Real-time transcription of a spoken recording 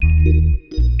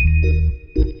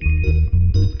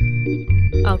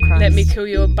Let me kill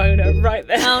your boner right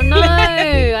there. Oh no,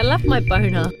 I love my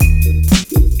boner.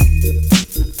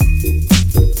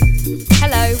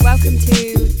 Hello, welcome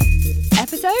to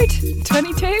episode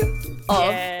 22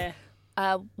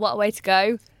 of What a Way to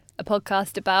Go, a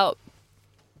podcast about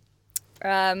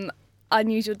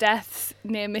unusual deaths,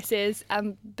 near misses,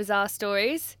 and bizarre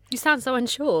stories. You sound so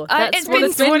unsure. It's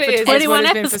been what it is. 21 It's what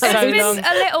it's been for episodes. so It's long. been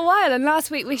a little while, and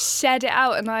last week we shared it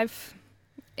out, and I've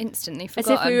instantly As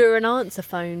forgotten. if we were an answer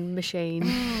phone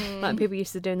machine, like people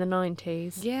used to do in the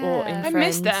 90s. Yeah. Or in I Friends.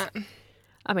 missed that.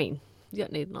 I mean, you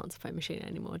don't need an answer phone machine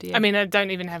anymore, do you? I mean, I don't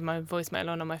even have my voicemail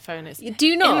on my phone. It's do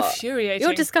you not? infuriating.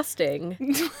 You're disgusting.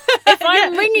 If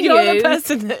I'm ringing you're you the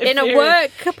person that in a infuriates.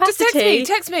 work capacity,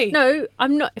 Just text me. No,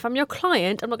 I'm not. If I'm your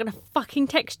client, I'm not going to fucking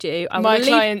text you. My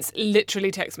clients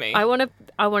literally text me. I want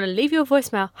to leave you a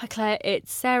voicemail. Hi Claire,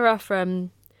 it's Sarah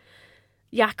from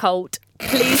Yakult.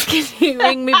 Please can you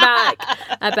ring me back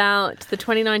about the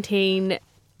 2019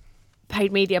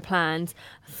 paid media plans?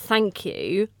 Thank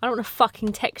you. I don't want to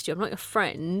fucking text you. I'm not your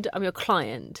friend. I'm your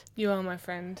client. You are my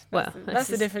friend. Well, That's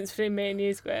the difference between me and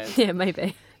you, Squares. Yeah,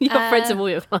 maybe. You're friends of all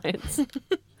your clients.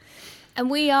 And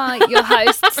we are your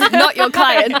hosts, not your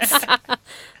clients.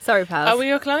 Sorry, pals. Are we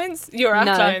your clients? You're our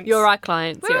clients. You're our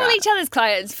clients. We're all each other's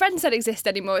clients. Friends don't exist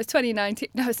anymore. It's 2019.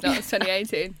 No, it's not. It's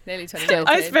 2018. Nearly 2019.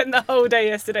 I spent the whole day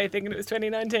yesterday thinking it was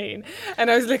 2019 and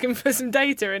I was looking for some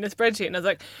data in a spreadsheet and I was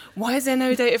like, why is there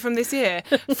no data from this year?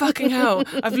 Fucking hell,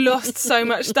 I've lost so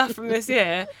much stuff from this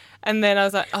year. And then I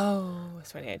was like, oh,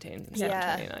 it's 2018 instead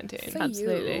Yeah. of 2019. For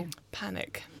Absolutely. you.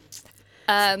 Panic.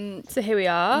 So here we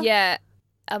are. Yeah,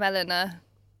 I'm Eleanor.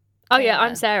 Oh yeah,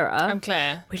 I'm Sarah. I'm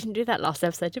Claire. We didn't do that last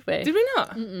episode, did we? Did we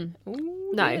not? Mm-mm.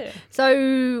 Ooh, No. dear.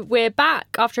 So we're back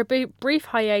after a brief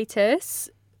hiatus.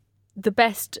 The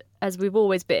best as we've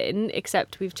always been,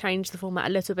 except we've changed the format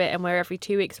a little bit and we're every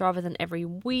 2 weeks rather than every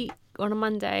week on a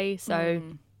Monday. So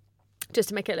just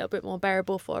to make it a little bit more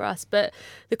bearable for us. But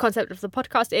the concept of the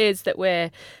podcast is that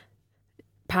we're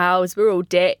pals, we're all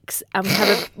dicks, and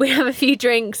we have a few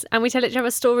drinks and we tell each other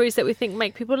stories that we think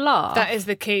make people laugh. That is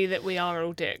the key, that we are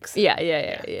all dicks. Yeah.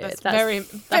 That's very,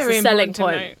 that's very a selling important to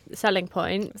point. note. Selling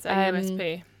point. It's our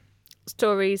USP.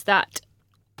 Stories that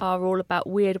are all about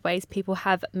weird ways people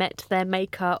have met their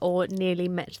maker or nearly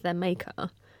met their maker.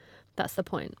 That's the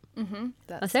point. Mm-hmm.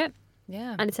 That's it.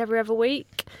 Yeah. And it's every other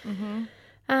week. Mm-hmm.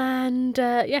 And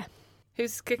yeah,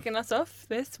 Who's kicking us off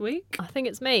this week? I think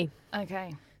it's me.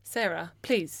 Okay. Sarah,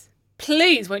 please,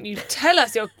 won't you tell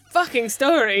us your fucking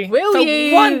story? Will For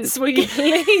you? once, will you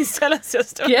please tell us your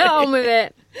story? Get on with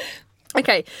it.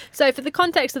 Okay, so for the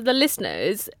context of the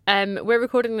listeners, we're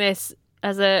recording this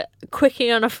as a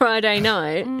quickie on a Friday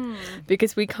night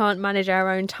because we can't manage our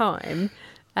own time.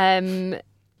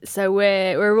 So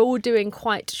we're all doing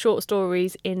quite short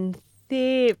stories in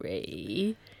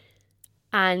theory,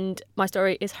 and my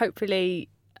story is hopefully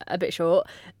a bit short.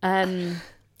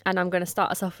 And I'm going to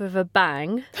start us off with a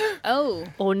bang, Oh,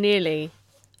 or nearly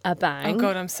a bang. Oh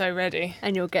God, I'm so ready.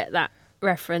 And you'll get that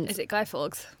reference is it Guy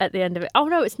Fawkes? at the end of it. Oh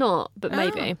no, it's not, but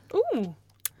maybe. Oh. Ooh.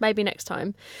 Maybe next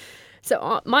time.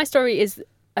 So my story is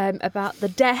about the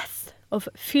death of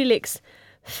Félix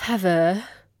Favre.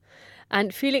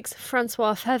 And Félix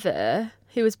Francois Favre,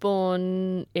 who was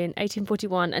born in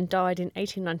 1841 and died in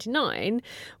 1899,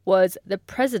 was the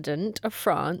president of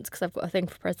France, because I've got a thing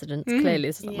for presidents, clearly.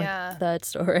 This is like Yeah. my third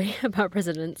story about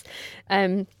presidents.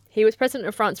 He was president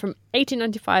of France from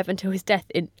 1895 until his death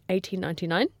in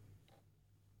 1899.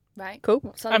 Right.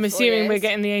 Cool. Solid I'm 4 assuming we're years.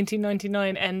 getting the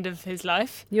 1899 end of his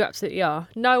life. You absolutely are.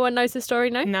 No one knows the story,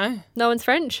 no? No. No one's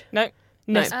French? No.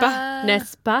 N'est-ce pas?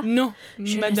 N'est-ce pas? Non,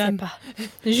 Je ne sais madame. pas.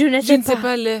 Je ne Je sais ne sais pas.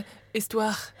 pas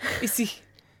l'histoire ici.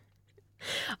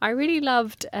 I really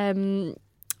loved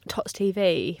Tots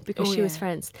TV because Oh, she was yeah.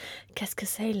 French. Qu'est-ce que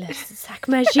c'est le sac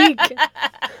magique?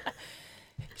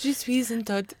 Je suis un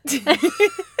Todd.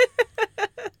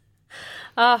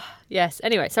 Ah, yes.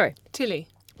 Anyway, sorry. Tilly.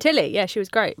 Tilly, yeah, she was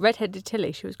great. Redheaded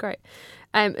Tilly, she was great.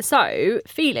 So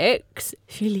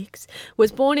Félix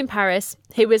was born in Paris.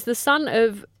 He was the son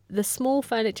of the small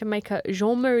furniture maker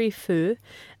Jean-Marie Feu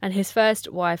and his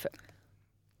first wife.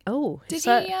 Oh, Did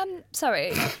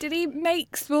he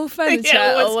make small furniture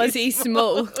Yeah, or was he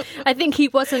small? I think he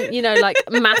wasn't, like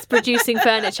mass producing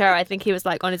furniture. I think he was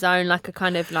like on his own, like a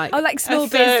kind of like. Oh, like small A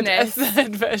third business.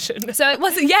 version. So it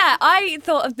wasn't. Yeah, I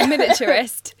thought of the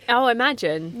miniaturist. Oh,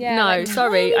 imagine. Yeah, No, like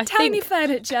sorry. I tiny think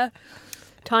furniture.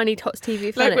 Tiny Tots TV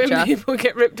Like furniture. when people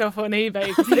get ripped off on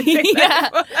eBay. 'cause they think Yeah,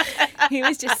 he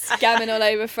was just scamming all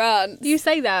over France. You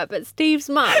say that, but Steve's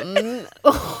mum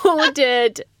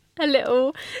ordered a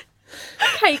little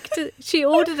She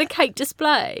ordered a cake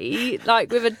display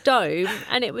like with a dome,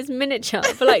 and it was miniature,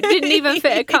 but like didn't even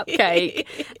fit a cupcake.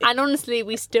 And honestly,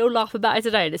 we still laugh about it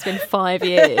today, and it's been 5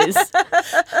 years.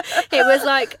 It was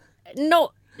like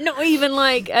not even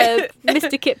like a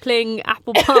Mr. Kipling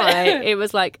apple pie. It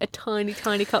was like a tiny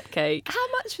cupcake.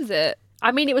 How much was it?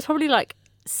 I mean, it was probably like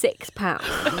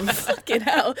 £6. Fucking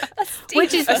hell.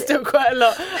 Which is That's still quite a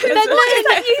lot. What is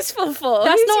that useful for?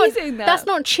 Who's using that? That's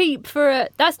not cheap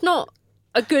that's not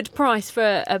a good price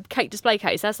for a cake display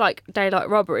case. That's like daylight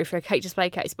robbery for a cake display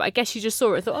case. But I guess you just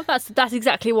saw it and thought, oh, that's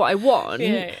exactly what I want.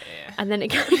 Yeah. And then it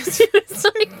goes to it's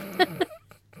like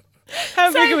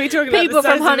How big are we talking about? people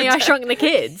from Honey, I Shrunk the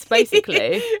Kids,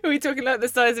 basically. Are we talking like the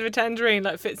size of a tangerine,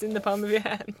 like fits in the palm of your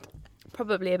hand?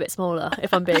 Probably a bit smaller,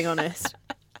 if I'm being honest.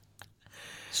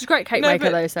 She's a great cake maker,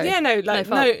 though. So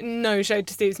no shade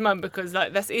to Steve's mum, because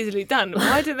like that's easily done.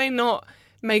 Why do they not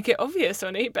make it obvious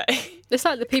on eBay? It's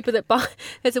like the people that buy.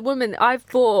 There's a woman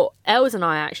Els and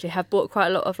I actually have bought quite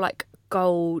a lot of like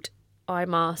gold eye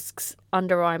masks,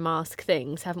 under eye mask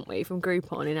things, haven't we, from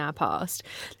Groupon in our past.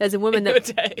 There's a woman in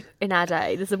our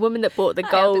day. There's a woman that bought the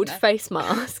gold face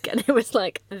mask, and it was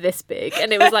like this big,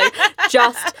 and it was like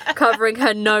just covering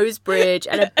her nose bridge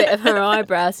and a bit of her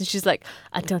eyebrows, and she's like,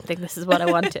 I don't think this is what I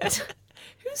wanted.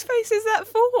 Whose face is that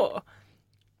for?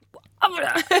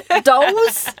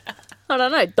 Dolls? I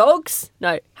don't know. Dogs?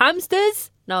 No. Hamsters?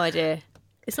 No idea.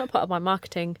 It's not part of my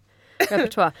marketing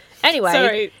repertoire. Anyway,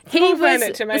 Sorry, he was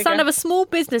furniture the maker. son of a small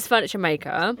business furniture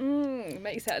maker.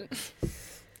 Makes sense.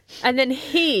 And then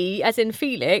he, as in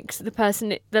Felix,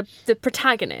 the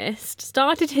protagonist,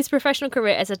 started his professional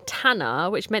career as a tanner,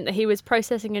 which meant that he was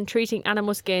processing and treating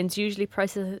animal skins, usually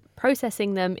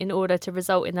processing them in order to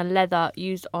result in the leather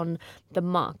used on the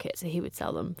market. So he would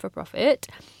sell them for profit.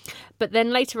 But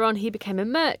then later on, he became a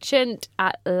merchant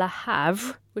at Le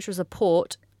Havre, which was a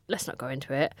port. Let's not go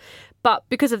into it. But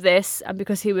because of this, and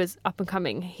because he was up and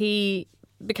coming, he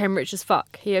became rich as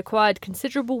fuck. He acquired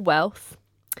considerable wealth.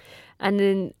 And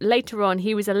then later on,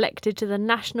 he was elected to the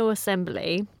National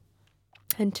Assembly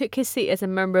and took his seat as a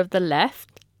member of the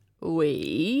left.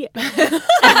 Phew.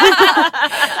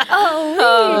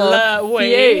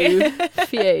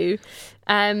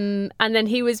 And then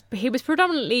he was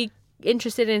predominantly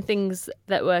interested in things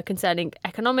that were concerning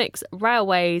economics,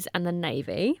 railways, and the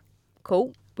navy.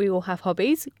 Cool. We all have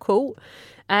hobbies. Cool.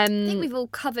 I think we've all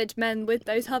covered men with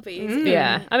those hobbies.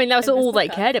 Yeah. I mean, that was all they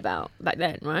podcast. cared about back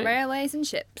then, right? Railways and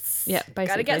ships. Yeah, basically.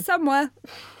 Gotta get somewhere.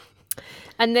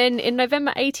 And then in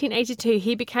November 1882,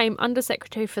 he became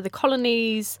Undersecretary for the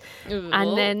Colonies.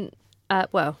 And then,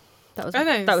 that was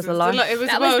a lie.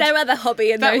 That was their other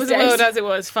hobby in those days. That was the world as it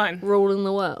was, fine. Ruling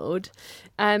the world.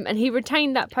 And he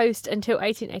retained that post until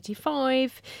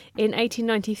 1885. In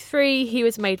 1893, he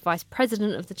was made Vice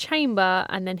President of the Chamber,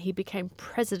 and then he became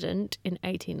President in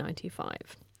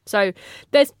 1895. So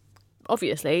there's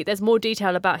more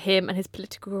detail about him and his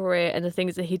political career and the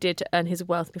things that he did to earn his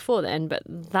wealth before then, but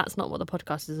that's not what the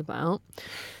podcast is about.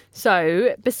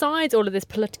 So besides all of this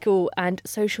political and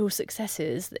social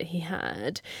successes that he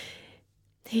had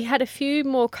a few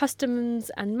more customs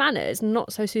and manners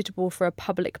not so suitable for a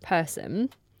public person.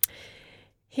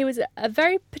 He was a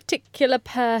very particular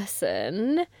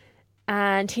person,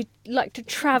 and he liked to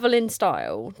travel in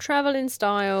style.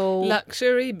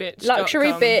 Luxury bitch.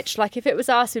 Luxury bitch. Like if it was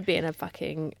us, we'd be in a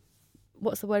fucking...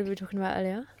 What's the word we were talking about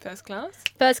earlier? First class.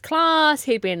 First class.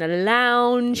 He'd be in a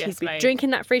lounge. Yes, he'd be mate. drinking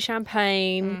that free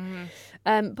champagne.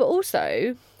 But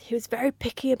also... He was very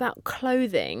picky about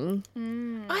clothing.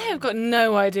 I have got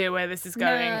no idea where this is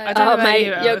going. No. I don't know about mate,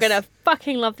 you, you're Els. going to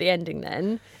fucking love the ending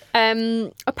then.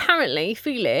 Apparently,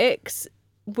 Felix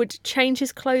would change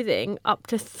his clothing up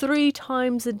to 3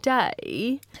 times a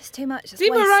day. It's too much. Is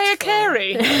he Mariah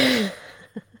Carey? I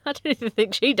don't even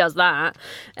think she does that.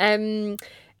 And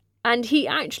he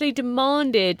actually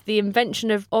demanded the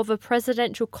invention of a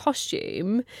presidential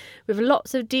costume with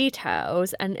lots of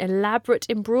details and elaborate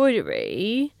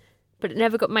embroidery, but it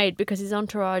never got made because his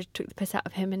entourage took the piss out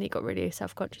of him and he got really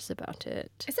self-conscious about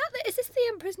it. Is this the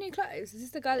Emperor's New Clothes? Is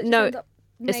this the guy that No, turns up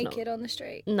it's naked on the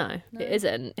street? No, it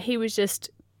isn't. He was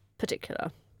just particular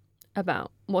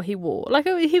about what he wore. Like,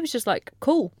 he was just like,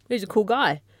 cool. He's a cool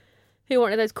guy. He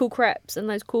wanted those cool crepes and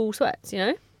those cool sweats, you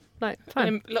know? Like,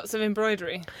 fine. Lots of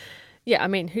embroidery. Yeah, I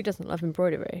mean, who doesn't love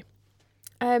embroidery?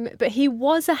 But he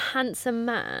was a handsome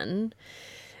man,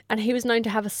 and he was known to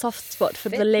have a soft spot for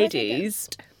the ladies.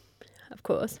 Of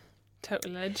course.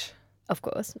 Total edge. Of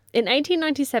course. In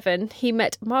 1897, he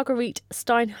met Marguerite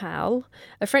Steinhal,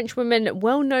 a French woman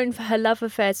well known for her love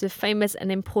affairs with famous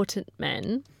and important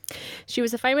men. She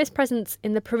was a famous presence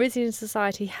in the Parisian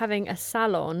society, having a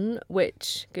salon,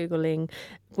 which, Googling,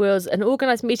 was an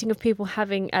organised meeting of people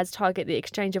having as target the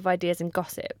exchange of ideas and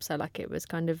gossip. So, like, it was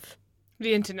kind of...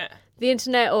 The internet. The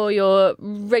internet, or your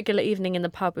regular evening in the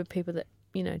pub with people that,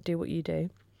 you know, do what you do.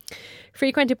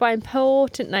 Frequented by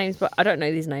important names, but I don't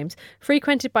know these names.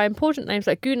 Frequented by important names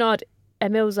like Gounod,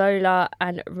 Émile Zola,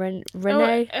 and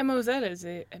René... Émile Zola is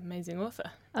an amazing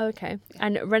author. Oh, okay.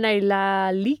 And René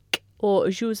Lalique or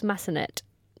Jules Massenet,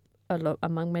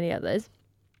 among many others.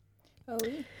 Oh,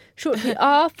 yeah. Shortly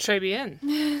after... Très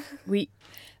bien.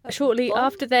 Shortly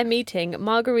after their meeting,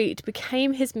 Marguerite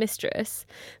became his mistress,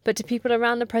 but to people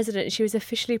around the president, she was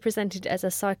officially presented as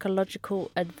a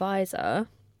psychological advisor.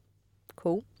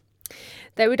 Cool.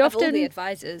 They would Of often... all the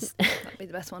advisors, that'd be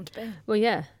the best one to be. Well,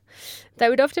 yeah. They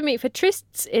would often meet for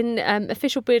trysts in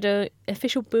official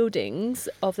buildings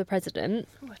of the president.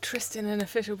 Oh, a tryst in an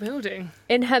official building.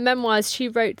 In her memoirs, she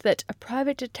wrote that a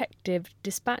private detective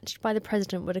dispatched by the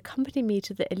president would accompany me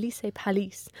to the Élysée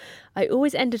Palace. I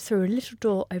always entered through a little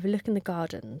door overlooking the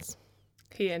gardens.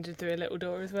 He entered through a little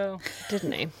door as well.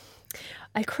 Didn't he?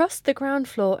 I crossed the ground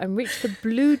floor and reached the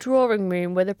blue drawing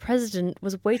room where the president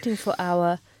was waiting for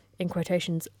our, in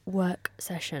quotations, work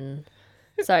session.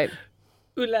 So...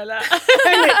 Ooh la la.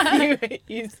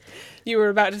 You were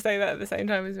about to say that at the same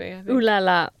time as me, I think. Ooh la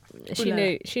la. Ooh la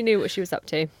la. She knew what she was up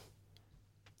to.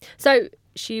 So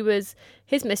she was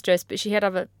his mistress, but she had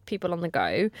other people on the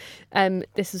go.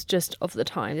 This was just of the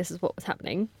time. This is what was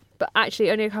happening. But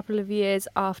actually, only a couple of years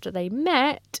after they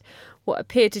met, what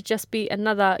appeared to just be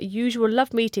another usual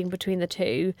love meeting between the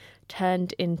two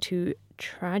turned into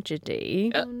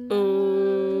tragedy.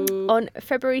 On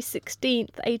February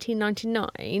 16th,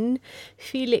 1899,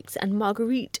 Felix and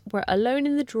Marguerite were alone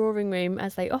in the drawing room,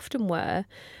 as they often were,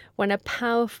 when a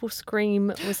powerful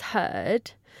scream was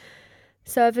heard.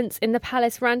 Servants in the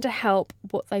palace ran to help.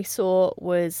 What they saw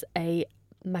was a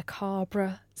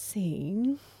macabre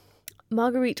scene.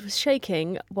 Marguerite was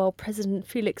shaking while President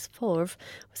Felix Faure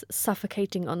was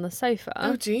suffocating on the sofa.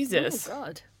 Oh, Jesus. Oh,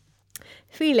 God.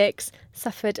 Felix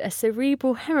suffered a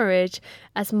cerebral hemorrhage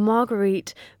as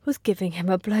Marguerite was giving him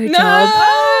a blowjob. No!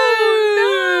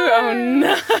 Oh,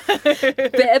 no.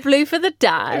 Bit of blue for the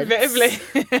dad. Bit of blue.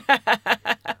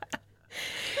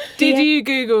 Did you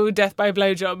Google death by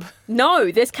blowjob?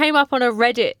 No, this came up on a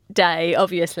Reddit day,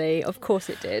 obviously. Of course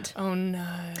it did. Oh,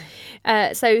 no.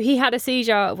 So he had a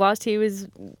seizure whilst he was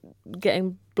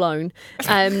getting blown,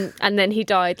 and then he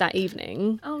died that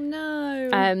evening. Oh,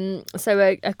 no. So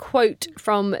a quote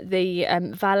from the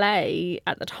valet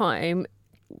at the time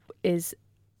is,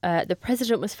 the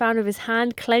president was found with his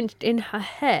hand clenched in her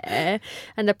hair,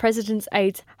 and the president's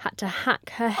aides had to hack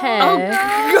her hair.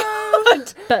 Oh,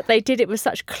 God. But they did it with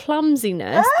such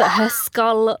clumsiness that her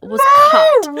skull was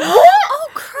cut. Oh,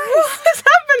 Christ. What's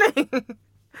happening?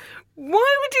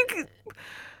 Why would you...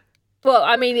 Well,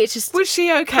 I mean, it's just... Was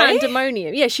she okay?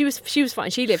 Pandemonium. Yeah, she was fine.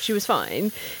 She lived. She was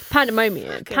fine.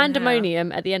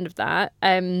 Pandemonium at the end of that.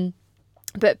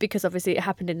 But because obviously it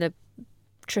happened in the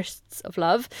trysts of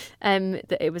love,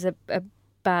 that it was a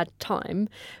bad time.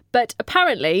 But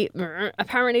apparently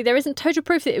there isn't total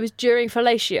proof that it was during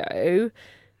fellatio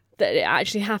that it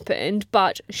actually happened,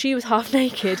 but she was half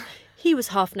naked. He was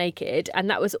half naked, and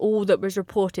that was all that was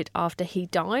reported after he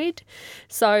died.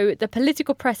 So the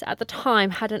political press at the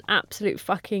time had an absolute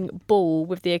fucking ball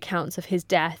with the accounts of his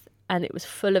death, and it was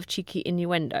full of cheeky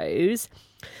innuendos.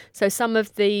 So some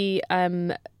of the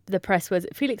press was,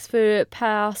 Felix Faure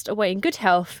passed away in good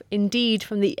health, indeed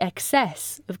from the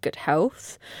excess of good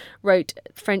health, wrote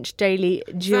French daily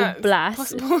Gil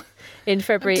Blas in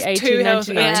February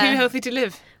 1899. Too healthy to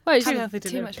live. Well, it's too healthy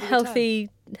to live. much for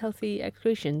healthy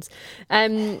exclusions.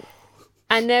 And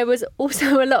there was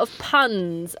also a lot of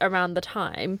puns around the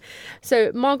time.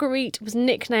 So Marguerite was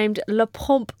nicknamed La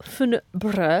Pompe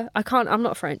Funèbre. I'm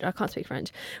not French. I can't speak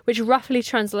French, which roughly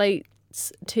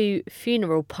translates to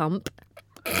funeral pump.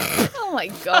 Oh, my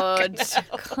God.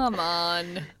 Come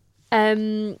on.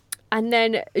 And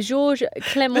then Georges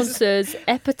Clemenceau's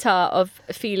epitaph of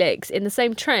Felix in the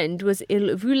same trend was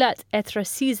Il voulut être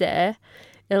César,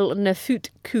 il ne fut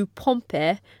que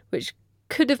Pompée, which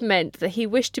could have meant that he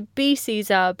wished to be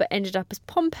Caesar but ended up as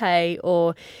Pompey,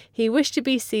 or he wished to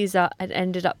be Caesar and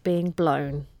ended up being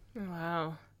blown.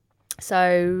 Wow.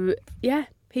 So, yeah,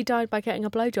 he died by getting a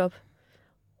blowjob.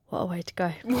 What a way to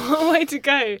go. What a way to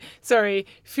go. Sorry,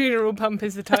 funeral pump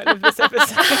is the title of this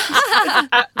episode. It's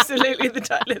absolutely the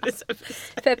title of this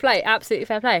episode. Fair play, absolutely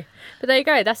fair play. But there you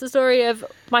go. That's the story of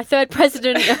my third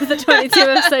president of the 22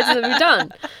 episodes that we've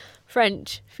done.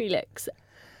 French, Felix,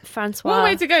 Francois. What a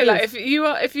way to go. Hughes.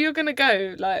 Like if you're gonna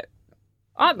go, like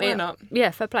I why mean, not?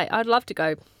 Yeah, fair play. I'd love to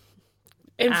go.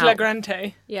 In Ow.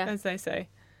 flagrante, Yeah. as they say.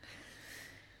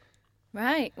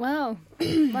 Right. Well,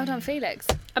 well done, Felix.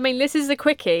 I mean, this is a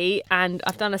quickie, and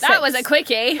I've done a That was a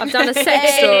quickie. I've done a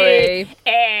sex story.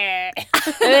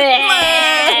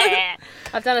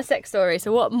 I've done a sex story.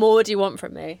 So what more do you want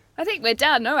from me? I think we're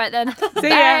done. All right then. See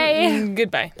ya.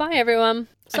 Goodbye. Bye, everyone.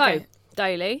 So, Okay.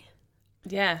 Daily,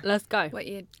 Yeah. let's go. What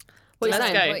you? What you Let's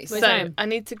saying? go. What you So saying? I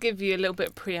need to give you a little bit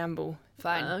of preamble.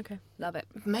 Fine. Okay. Love it.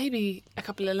 Maybe a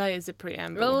couple of layers of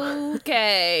preamble.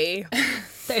 Okay.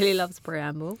 Daily loves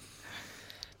preamble.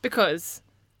 Because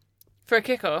for a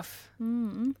kickoff,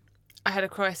 I had a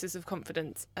crisis of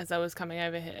confidence as I was coming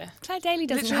over here. Claire Daly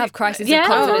doesn't Literally- have crisis Yeah. of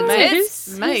confidence. mate.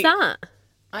 Who's Mate. that?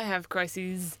 I have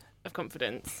crises of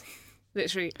confidence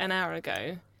literally an hour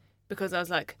ago because I was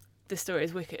like, this story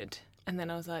is wicked. And then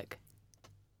I was like,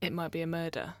 it might be a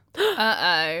murder.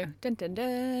 Uh-oh. Dun, dun,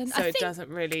 dun. So I it think, doesn't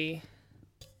really...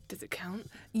 Does it count?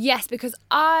 yes, because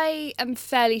I am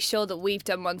fairly sure that we've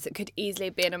done ones that could easily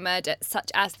be in a murder,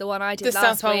 such as the one I did The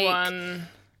last South Pole week. one.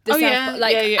 The Oh, South yeah. Pole-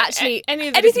 like, Yeah, yeah. actually, Any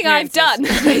of the anything I've done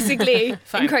disappearances. basically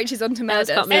Fine. encroaches onto Else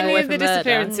murder. can't be away Any of from the murder.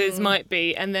 disappearances might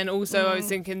be. And then also I was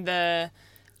thinking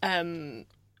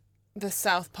the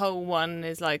South Pole one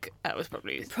is like, that was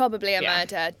probably... Probably a Yeah.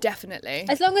 murder, definitely.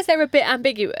 As long as they're a bit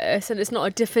ambiguous and it's not a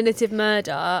definitive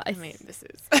murder, I mean, this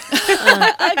is...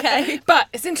 Okay. But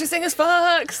it's interesting as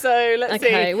fuck, so let's see.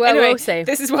 Okay, well, Anyway, we'll see.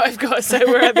 This is what I've got, so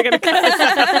we're either going to cut this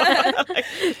out.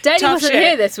 Daily Tough wasn't shit.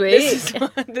 here this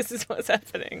week. This is what's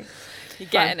happening. You're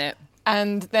getting it.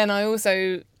 And then I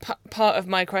also, part of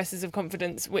my crisis of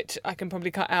confidence, which I can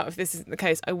probably cut out if this isn't the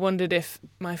case, I wondered if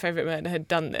my favourite murder had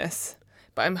done this,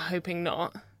 but I'm hoping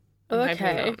not. I'm hoping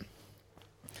Okay. not.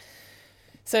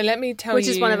 So let me tell Which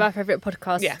you... is one of our favourite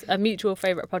podcasts, Yeah. a mutual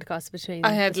favourite podcast between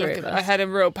I had the three of us. I had a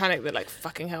real panic that, like,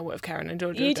 fucking hell, what if Karen and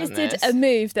Georgia You had done just did this? a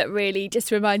move that really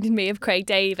just reminded me of Craig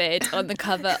David on the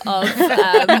cover of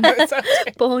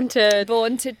Born to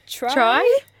Born to Try.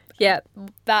 Try? Yeah.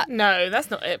 That No,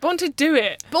 that's not it. Born to do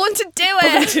it. Born to Do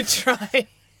Born It. to try.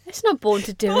 It's not Born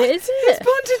to Do It, is it?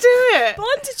 Born to do it.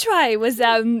 Born to Try was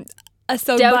a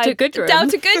song Delta by Goodrem.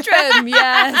 Delta Goodrem,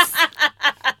 yes.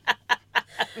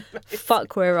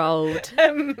 Fuck, we're old.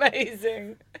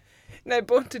 Amazing. No,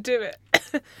 Born to do it.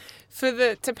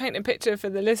 To paint a picture for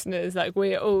the listeners, like,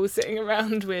 we're all sitting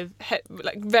around with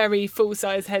like very full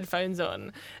size headphones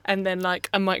on, and then like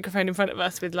a microphone in front of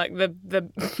us with like the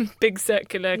big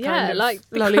circular Yeah, kind of like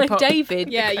the lollipop. Craig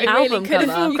David Yeah, you album really could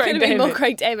cover. have. You could have been more David.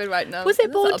 Craig David right now. Was it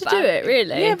That's Born not to a Do bad It, thing.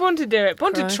 really? Yeah, Born to do it.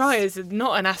 Born Christ. to try is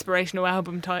not an aspirational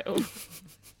album title.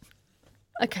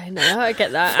 Okay, no, I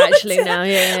get that actually now.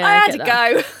 Yeah, I had get to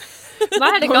that. go. I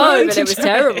had to Born go, but to it was Try.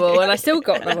 terrible, and I still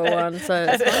got number one. So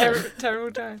That's it's a fine.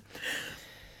 terrible time.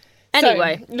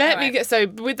 Anyway, So, let me alright.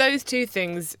 get with those two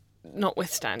things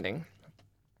notwithstanding,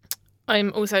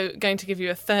 I'm also going to give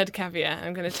you a third caveat.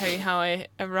 I'm going to tell you how I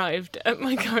arrived at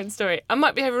my current story. I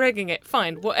might be over-egging it.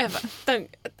 Fine, whatever.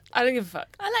 I don't give a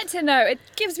fuck. I like to know. It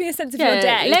gives me a sense of yeah, your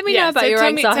day. let me know about so your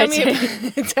tell me-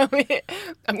 anxiety. tell me,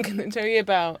 I'm going to tell you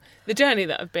about the journey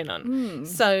that I've been on.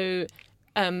 So,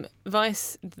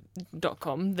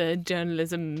 Vice.com, the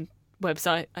journalism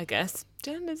website, I guess.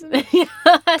 Journalism? Close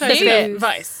enough. News.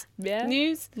 Vice. Yeah.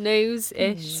 News.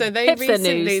 News-ish. So they Hipster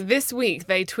recently, news. this week,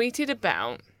 they tweeted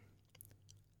about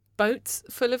boats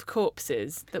full of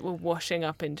corpses that were washing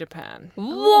up in Japan.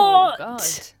 Oh, What? God.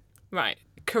 Right,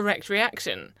 correct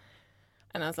reaction.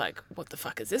 And I was like, what the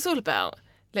fuck is this all about?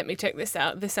 Let me check this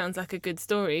out. This sounds like a good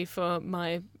story for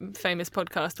my famous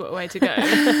podcast, What a Way to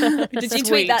Go. Did you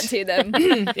tweet that to them?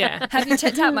 Yeah. Have you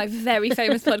checked out my very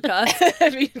famous podcast?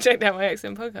 Have you checked out my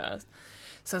excellent podcast?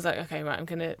 So I was like, okay, right, I'm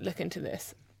going to look into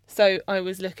this. So I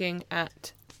was looking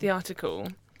at the article,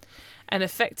 and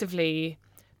effectively,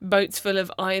 boats full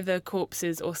of either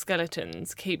corpses or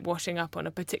skeletons keep washing up on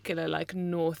a particular, like,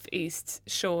 northeast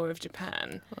shore of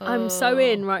Japan. I'm so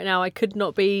in right now. I could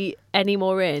not be any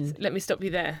more in. Let me stop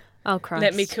you there. Oh, Christ.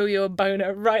 Let me kill your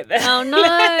boner right there. Oh, no.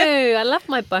 I love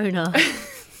my boner.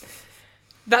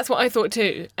 That's what I thought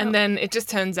too. And then it just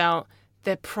turns out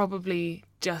they're probably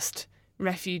just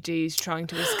refugees trying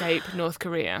to escape North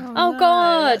Korea. Oh,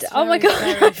 God. that's Oh, my very, God.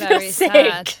 very, I feel very sick.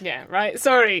 sad. Yeah, right.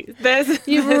 Sorry.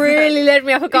 You've really led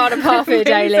me off a garden path here, Really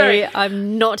Daly. sorry.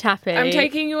 I'm not happy. I'm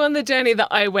taking you on the journey that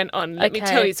I went on. Let me Okay.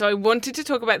 tell you. So I wanted to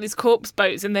talk about these corpse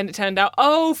boats, and then it turned out,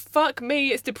 oh, fuck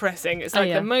me, it's depressing. It's like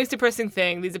yeah. the most depressing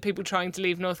thing. These are people trying to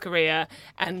leave North Korea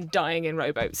and dying in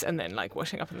rowboats and then like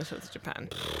washing up on the shores of Japan.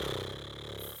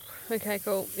 Okay,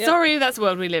 cool. Yep. Sorry, that's the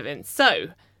world we live in. So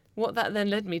what that then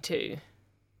led me to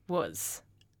was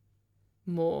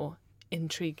more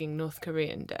intriguing North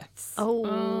Korean deaths.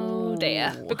 Oh,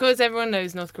 dear. Because everyone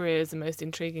knows North Korea is the most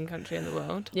intriguing country in the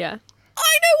world. Yeah. I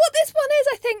know what this one is,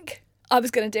 I think. I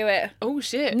was going to do it. Oh,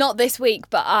 shit. Not this week,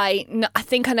 but I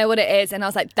think I know what it is. And I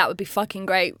was like, that would be fucking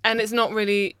great. And it's not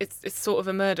really, it's sort of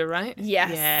a murder, right?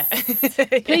 Yes.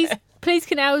 Yeah. Please,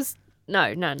 can Els...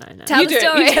 No. Tell You the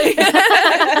do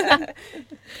it, story.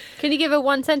 Can you give a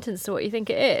one sentence to what you think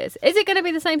it is? Is it going to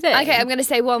be the same thing? Okay, I'm going to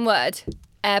say one word.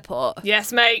 Airport.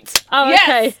 Yes, mate. Oh, Yes!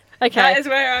 okay. Okay. That is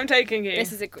where I'm taking you.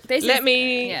 This Let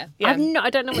me. Yeah. I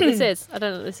don't know what this is. I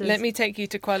don't know what this is. Let me take you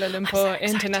to Kuala Lumpur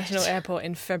International Airport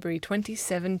in February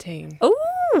 2017.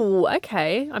 Oh,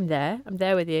 okay. I'm there. I'm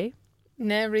there with you.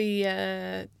 Nary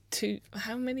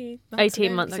how many?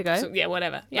 18 months ago. Yeah,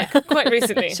 whatever. Yeah, quite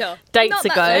recently. Sure. Dates Not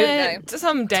that ago. long ago.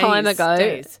 Some days. Time ago.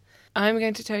 Days. I'm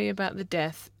going to tell you about the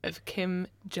death of Kim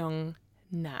Jong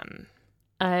Nam.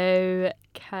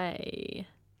 Okay.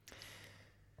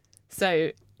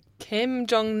 So, Kim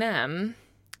Jong Nam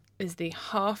is the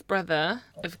half brother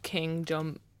of Kim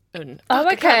Jong Un.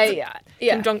 Oh, okay. Yeah.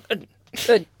 Kim Jong Un.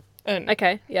 Good. Un.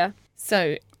 Okay. Yeah.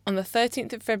 So, on the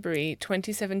 13th of February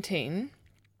 2017,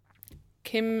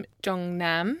 Kim Jong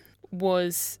Nam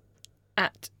was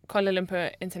at Kuala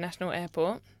Lumpur International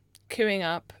Airport queuing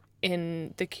up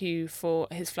in the queue for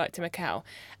his flight to Macau.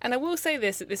 And I will say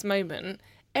this at this moment,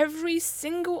 every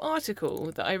single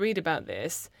article that I read about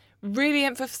this really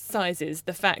emphasises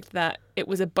the fact that it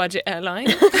was a budget airline.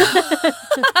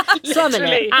 Slumming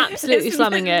Literally. it. Absolutely It's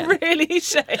slumming it. Really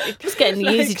shade. Just getting the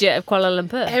EasyJet of Kuala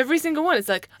Lumpur. Every single one. It's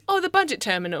like, oh, the budget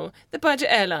terminal, the budget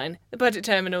airline, the budget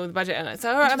terminal, the budget airline.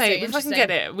 So, all right, mate, if I can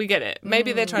get it, we get it.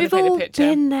 Maybe they're trying We've to paint all a picture.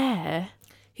 been there.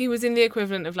 He was in the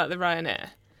equivalent of like the Ryanair.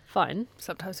 Fine.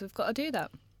 Sometimes we've got to do that.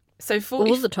 So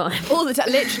 40, All the time. All the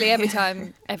time. Literally every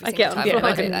time. Every I single get on time. the we've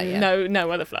flight. got to do that, yeah.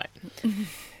 no other flight.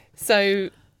 So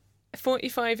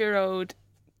 45-year-old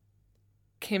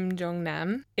Kim Jong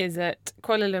Nam is at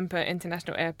Kuala Lumpur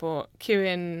International Airport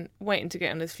queuing, waiting to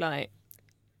get on his flight,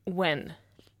 when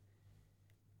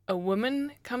a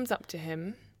woman comes up to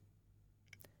him,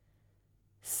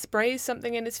 sprays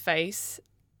something in his face,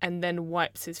 and then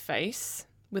wipes his face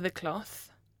with a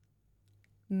cloth.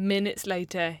 Minutes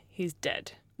later, he's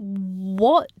dead.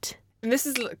 What? And this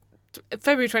is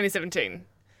February 2017.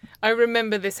 I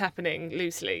remember this happening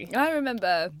loosely. I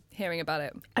remember hearing about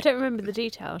it. I don't remember the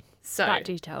detail. So, That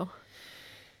detail.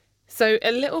 So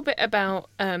a little bit about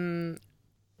Kim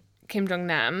Jong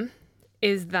Nam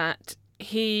is that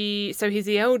he's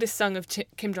the eldest son of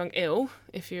Kim Jong Il,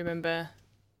 if you remember.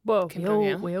 Well, Kim we all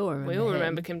Jong-il. remember. We all him.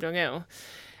 remember Kim Jong Il.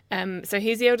 So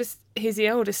he's the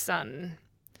eldest son.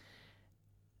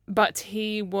 But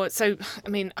he was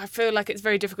I feel like it's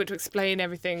very difficult to explain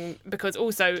everything, because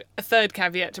also a third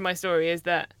caveat to my story is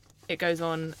that it goes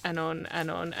on and on and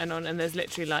on and on, and there's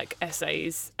literally like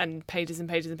essays and pages and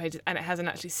pages and pages, and it hasn't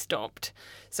actually stopped.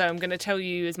 So I'm going to tell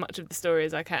you as much of the story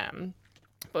as I can.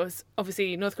 But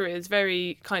obviously North Korea is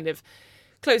very kind of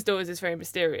closed doors, is very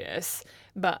mysterious.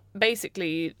 But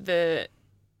basically the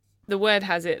word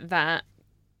has it that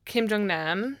Kim Jong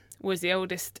Nam was the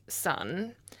eldest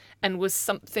son and was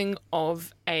something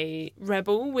of a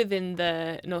rebel within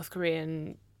the North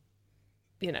Korean,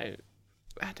 I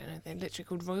don't know, they're literally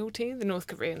called royalty, the North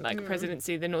Korean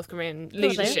presidency, the North Korean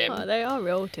leadership. Well, they are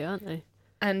royalty, aren't they?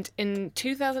 And in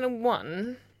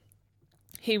 2001,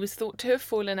 he was thought to have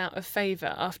fallen out of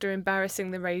favour after embarrassing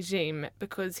the regime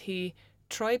because he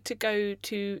tried to go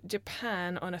to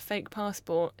Japan on a fake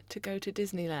passport to go to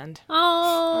Disneyland.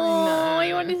 Oh, I he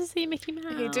know. wanted to see Mickey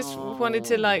Mouse. He just wanted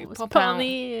to pop put out. on the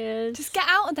ears. Just get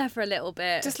out of there for a little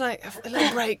bit. Just like a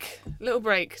little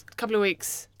break, a couple of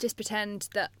weeks. Just pretend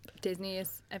that Disney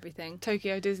is everything.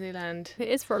 Tokyo Disneyland. It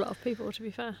is for a lot of people, to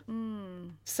be fair.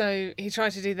 So he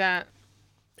tried to do that.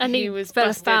 And he was fell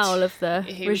busted. afoul of the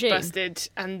He regime. was busted,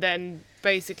 and then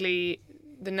basically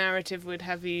the narrative would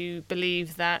have you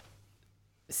believe that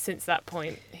since that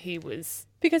point he was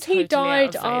Because he totally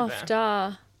out died of favour.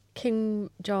 after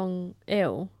Kim Jong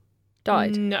Il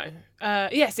died. No.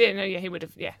 He would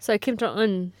have. Yeah. So Kim Jong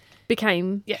Un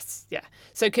became. Yes. Yeah.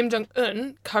 So Kim Jong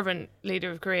Un, current leader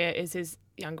of Korea, is his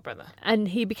younger brother. And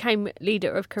he became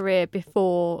leader of Korea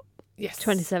before Yes.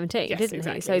 2017, Yes, didn't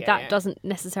exactly. he? So Yeah, that yeah. doesn't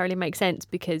necessarily make sense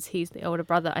because he's the older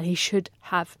brother and he should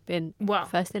have been Well,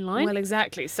 first in line. Well,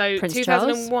 exactly. So Prince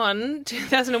 2001 he we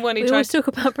tried always talk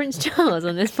about Prince Charles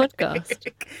on this podcast.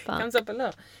 comes up a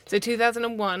lot. So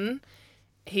 2001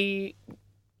 he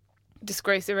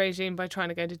disgraced the regime by trying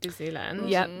to go to Disneyland.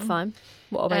 Yep, fine.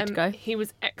 What a way to go. He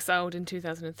was exiled in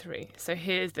 2003. So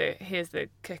here's the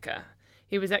kicker.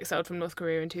 He was exiled from North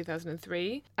Korea in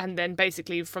 2003, and then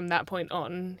basically from that point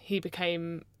on, he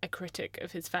became a critic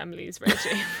of his family's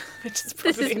regime, which is This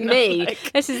probably is not me.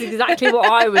 like- This is exactly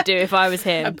what I would do if I was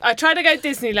him. I tried to go to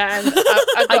Disneyland.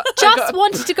 I just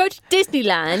wanted to go to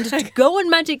Disneyland, to go on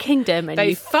Magic Kingdom, and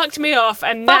They you fucked me off,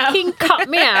 and now fucking cut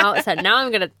me out. So now I'm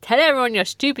going to tell everyone your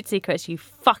stupid secrets, you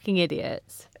fucking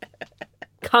idiots.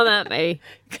 Come at me,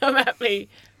 come at me,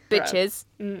 bruv.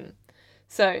 bitches.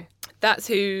 So that's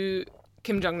who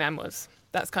Kim Jong-nam was.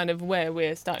 That's kind of where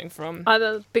we're starting from. I'm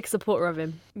a big supporter of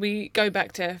him. We go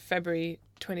back to February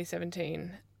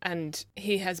 2017, and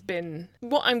he has been,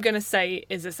 what I'm going to say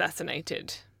is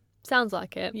assassinated Sounds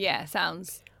like it. Yeah,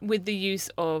 sounds. with the use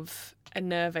of a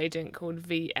nerve agent called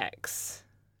VX,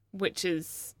 which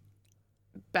is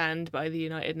banned by the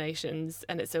United Nations,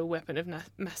 and it's a weapon of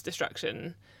mass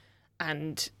destruction.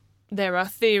 And there are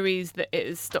theories that it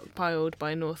is stockpiled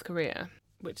by North Korea,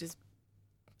 which is,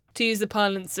 to use the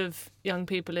parlance of young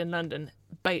people in London,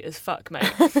 bait as fuck,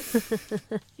 mate.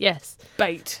 Yes,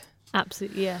 Bait.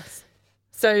 absolutely yes.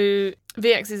 So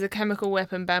VX is a chemical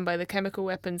weapon banned by the Chemical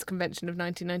Weapons Convention of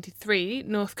 1993.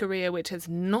 North Korea, which has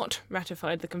not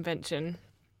ratified the convention,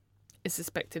 is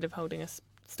suspected of holding a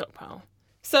stockpile.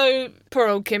 So poor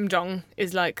old Kim Jong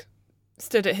is like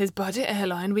stood at his budget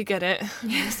airline. We get it.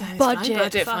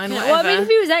 Budget, fine, whatever. Well, I mean, if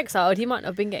he was exiled, he might not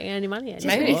have been getting any money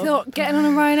anymore. Maybe. He thought getting on a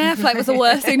Ryanair flight was the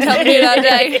worst thing to happen to you that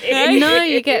day. No,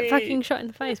 you get fucking shot in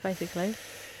the face, basically.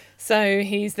 So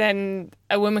he's then,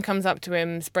 a woman comes up to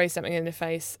him, sprays something in the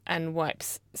face and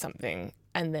wipes something,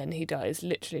 and then he dies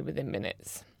literally within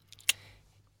minutes.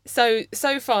 So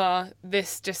far,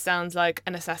 this just sounds like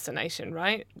an assassination,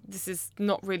 right? This is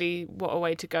not really What a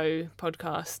Way to Go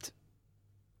podcast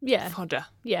Yeah. fodder,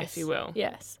 Yes. if you will.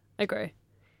 Yes. Agree.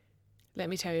 Let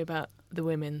me tell you about the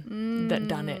women that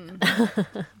done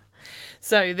it.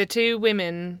 So the two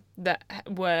women that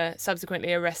were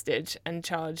subsequently arrested and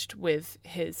charged with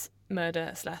his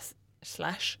murder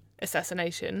slash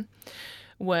assassination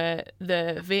were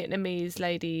the Vietnamese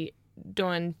lady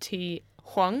Doan Thi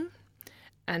Huong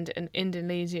and an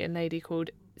Indonesian lady called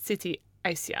Siti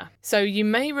Aisyah. So you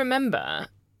may remember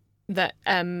that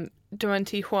Doan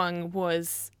Thi Huong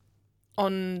was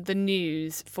on the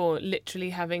news for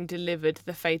literally having delivered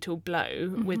the fatal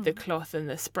blow with the cloth and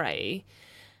the spray,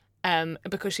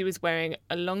 because she was wearing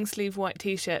a long sleeve white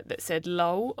t-shirt that said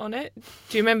 "lol" on it.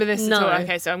 Do you remember this No. at all?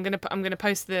 Okay, so I'm gonna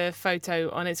post the photo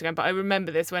on Instagram. But I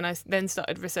remember this when I then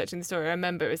started researching the story. I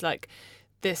remember it was like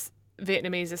this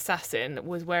Vietnamese assassin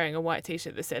was wearing a white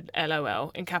t-shirt that said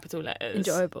 "LOL" in capital letters.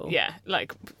 Enjoyable. Yeah,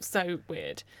 like so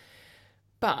weird.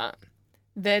 But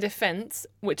their defence,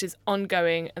 which is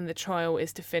ongoing, and the trial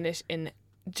is to finish in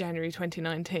January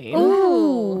 2019.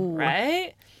 Ooh.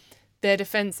 Right? Their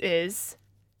defence is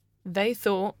they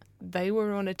thought they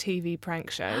were on a TV prank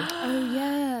show. Oh,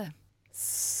 yeah.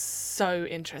 So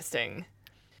interesting.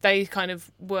 They kind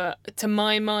of were, to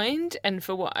my mind, and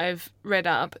for what I've read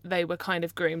up, they were kind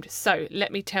of groomed. So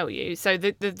let me tell you. So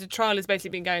the trial has basically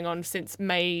been going on since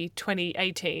May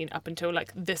 2018 up until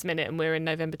like this minute, and we're in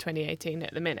November 2018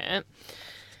 at the minute.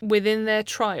 Within their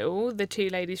trial, the two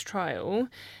ladies' trial,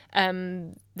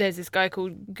 there's this guy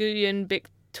called Nguyen Bích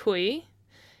Thuy,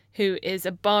 who is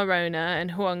a bar owner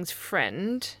and Huong's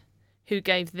friend, who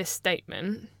gave this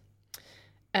statement.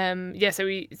 So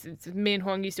me and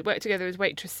Huong used to work together as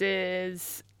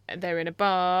waitresses. They're in a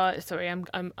bar. Sorry, I'm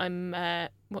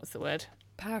what's the word?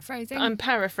 Paraphrasing. I'm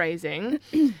paraphrasing,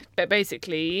 but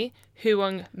basically,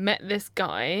 Huong met this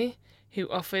guy who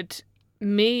offered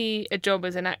me a job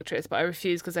as an actress, but I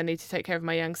refused because I need to take care of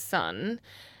my young son.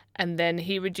 And then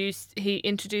he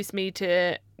introduced me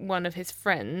to one of his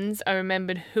friends. I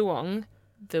remembered Huong,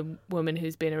 the woman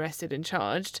who's been arrested and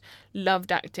charged,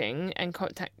 loved acting and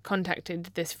contacted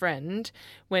this friend.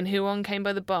 When Huong came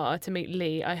by the bar to meet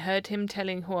Lee, I heard him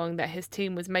telling Huong that his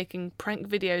team was making prank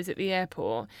videos at the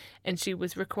airport and she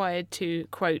was required to,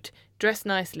 quote, dress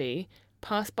nicely,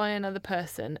 pass by another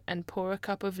person and pour a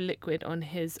cup of liquid on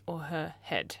his or her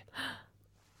head.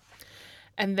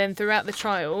 And then throughout the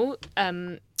trial,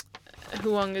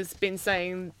 Huong has been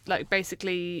saying, like,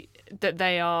 basically that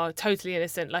they are totally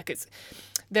innocent. Like,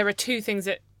 there are two things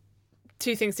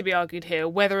to be argued here: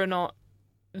 whether or not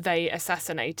they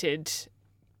assassinated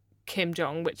Kim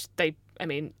Jong, which he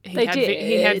They had did.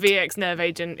 he had VX nerve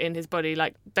agent in his body,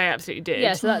 like they absolutely did.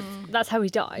 Yeah, so that's how he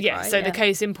died. Yeah, right? so the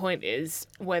case in point is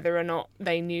whether or not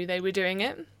they knew they were doing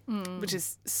it, which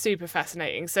is super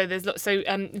fascinating. So there's lots. So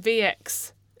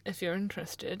VX, if you're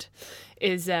interested,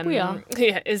 is We are.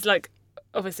 is like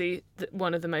obviously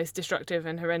one of the most destructive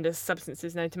and horrendous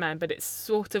substances known to man. But it's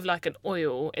sort of like an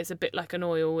oil. It's a bit like an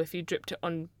oil if you dripped it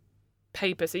on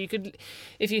paper. So you could,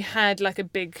 if you had like a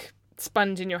big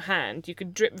sponge in your hand, you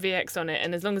could drip VX on it,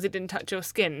 and as long as it didn't touch your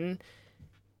skin,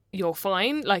 you're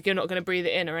fine. Like you're not going to breathe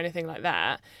it in or anything like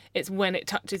that. It's when it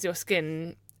touches your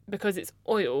skin, because it's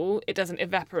oil, it doesn't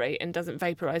evaporate and doesn't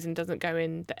vaporize and doesn't go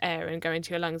in the air and go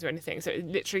into your lungs or anything. So it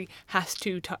literally has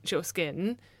to touch your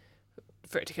skin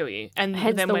for it to kill you. And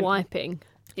Hence then the when, wiping.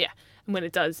 yeah, and when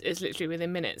it does, it's literally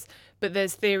within minutes. But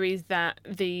there's theories that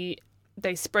they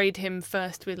sprayed him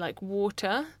first with like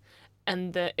water,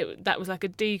 and that was like a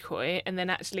decoy, and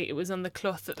then actually it was on the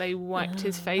cloth that they wiped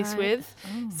his face with.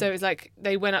 So it was like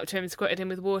they went up to him and squirted him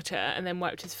with water and then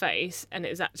wiped his face, and it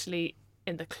was actually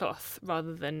in the cloth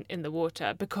rather than in the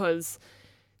water, because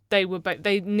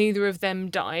neither of them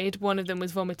died. One of them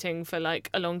was vomiting for like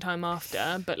a long time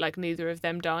after, but like neither of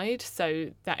them died.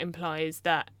 So that implies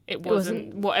that it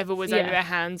wasn't whatever was over their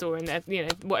hands or in their,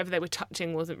 whatever they were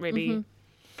touching wasn't really.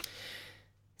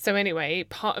 So anyway,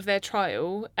 part of their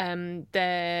trial,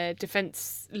 their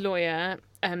defence lawyer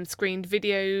screened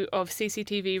video of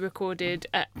CCTV recorded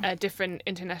at a different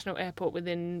international airport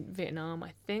within Vietnam,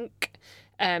 I think,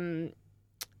 on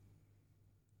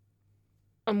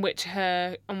which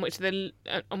the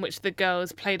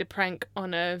girls played a prank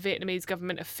on a Vietnamese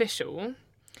government official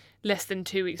less than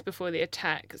 2 weeks before the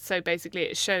attack. So basically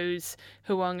it shows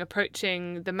Huang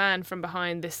approaching the man from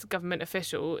behind, this government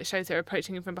official. It shows her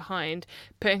approaching him from behind,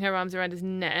 putting her arms around his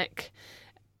neck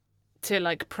to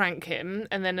like prank him.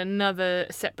 And then another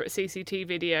separate CCTV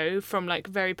video from like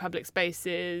very public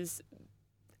spaces,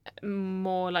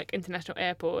 more like international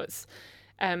airports,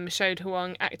 showed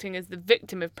Huang acting as the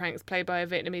victim of pranks played by a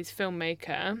Vietnamese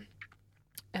filmmaker.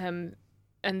 And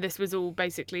this was all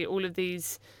basically all of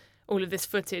this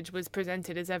footage was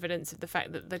presented as evidence of the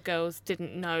fact that the girls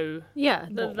didn't know. Yeah,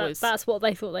 that's what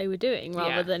they thought they were doing,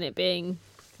 rather than it being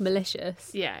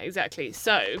malicious. Yeah, exactly.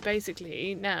 So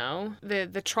basically now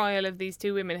the trial of these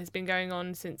two women has been going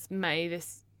on since May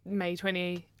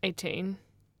 2018.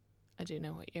 I do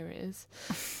know what year it is.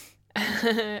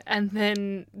 And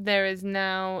then there is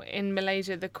now in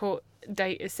Malaysia, the court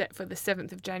date is set for the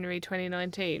 7th of January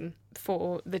 2019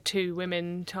 for the two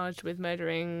women charged with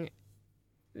murdering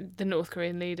the North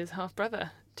Korean leader's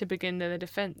half-brother to begin their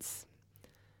defence.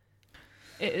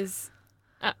 It is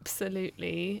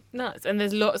absolutely nuts. And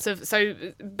there's lots of... So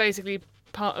basically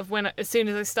part of as soon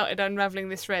as I started unravelling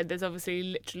this thread, there's obviously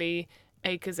literally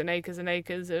acres and acres and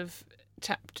acres of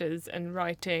chapters and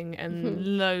writing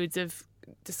and loads of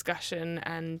discussion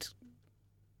and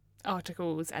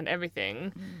articles and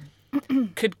everything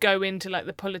could go into like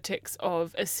the politics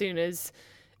of as soon as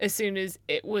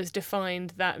it was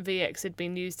defined that VX had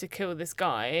been used to kill this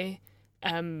guy,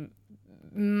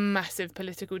 massive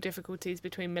political difficulties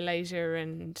between Malaysia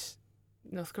and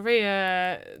North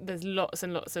Korea. There's lots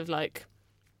and lots of like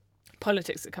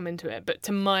politics that come into it. But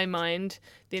to my mind,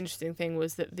 the interesting thing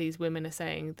was that these women are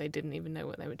saying they didn't even know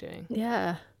what they were doing.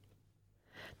 Yeah.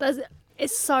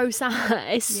 It's so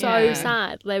sad. It's so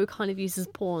sad. They were kind of used as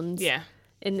pawns. Yeah.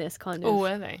 In this kind of... Or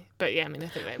were they? But yeah, I mean, I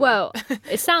think they were. Well,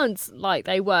 it sounds like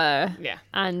they were. Yeah.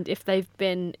 And if they've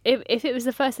been... If it was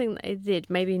the first thing that they did,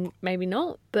 maybe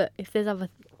not. But if there's other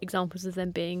examples of them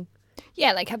being...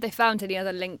 Yeah, like have they found any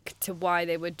other link to why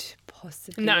they would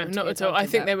possibly... No, not at all. I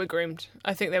think they were groomed.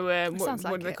 I think they were... Sounds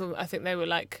like what do they call? I think they were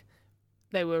like...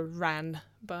 They were ran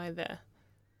by the...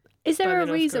 Is there a North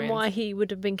reason Koreans. why he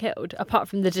would have been killed, apart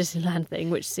from the Disneyland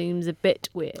thing, which seems a bit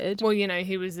weird? Well,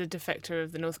 he was a defector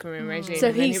of the North Korean regime. So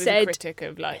and then he was said- a critic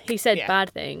of like... He said yeah.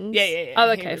 bad things. Yeah. Oh,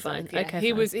 He okay, was fine. like, yeah. Okay,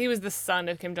 he fine. was the son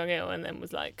of Kim Jong Il, and then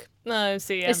was like, no,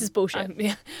 see, This is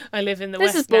bullshit. I live in the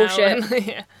This West is bullshit. now.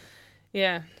 And,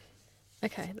 yeah.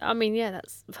 Okay. I mean, yeah,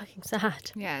 that's fucking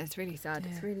sad. Yeah, it's really sad.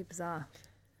 It's really bizarre.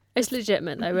 It's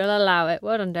legitimate, though. We'll allow it.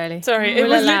 Well done, Daly. Sorry, it We'll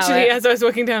was allow literally it. as I was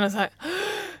walking down, I was like,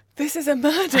 this is a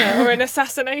murder or an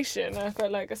assassination. I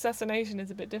felt like assassination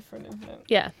is a bit different, isn't it?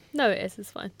 Yeah. No, it is.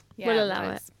 It's fine. Yeah, We'll allow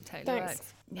no, it. it's Totally Thanks.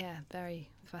 works. Yeah, very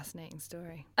fascinating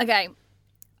story. Okay,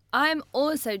 I'm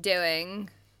also doing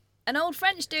an old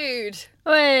French dude.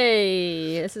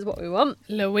 Hey, this is what we want.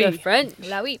 Louis. The French.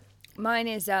 La oui. Mine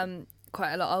is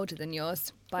quite a lot older than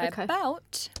yours by Okay.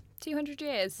 about 200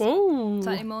 years. Whoa.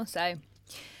 Slightly more so.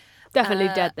 Definitely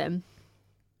dead then.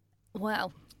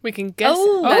 Well, We can guess.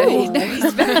 Oh, No,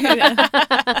 he's very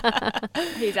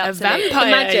he's a absolutely vampire,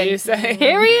 Imagine. you say?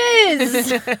 Here he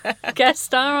is, guest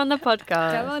star on the Go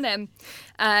podcast. on him.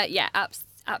 Yeah,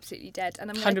 absolutely dead. And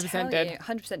I'm going to 100% tell dead. you,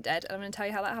 100% dead. And I'm going to tell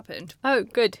you how that happened. Oh,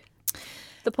 good.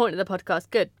 The point of the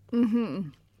podcast. Good.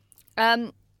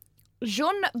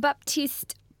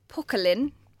 Jean-Baptiste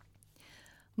Poquelin,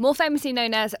 more famously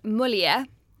known as Molière,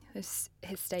 is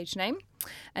his stage name,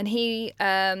 and he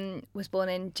was born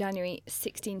in January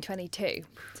 1622.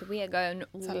 So we are going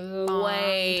long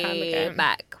way time ago.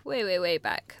 back, way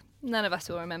back. None of us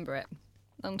will remember it.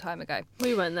 Long time ago.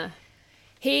 We weren't there.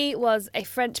 He was a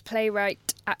French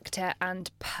playwright, actor, and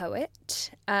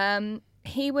poet.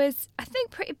 He was, I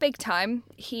think, pretty big time.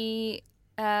 He,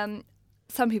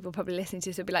 some people probably listening to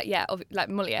this will be like, yeah, like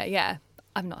Molière, yeah.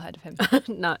 I've not heard of him.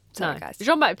 No, Sorry, no. guys.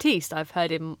 Jean-Baptiste, I've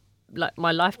heard him like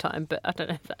my lifetime, but I don't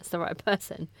know if that's the right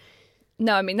person.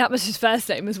 No, I mean, that was his first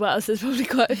name as well, so there's probably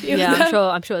quite a few. Yeah, of them.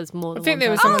 I'm sure there's more I than think one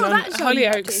there was person. someone on that's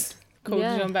Hollyoaks called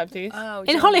Yeah. Jean-Baptiste. Oh,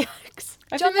 in Hollyoaks.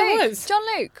 I John think there Luke. was. John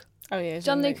Luke. Oh, yeah.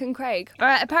 John Luke and Craig.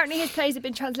 Apparently his plays have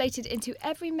been translated into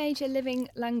every major living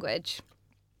language.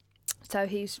 So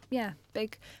he's,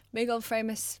 big old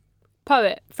famous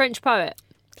Poet, French poet.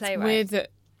 playwright. Weird that,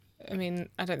 I mean,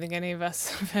 I don't think any of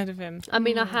us have heard of him. I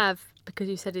mean, I have, because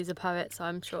you said he's a poet, so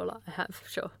I'm sure I have,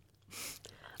 sure.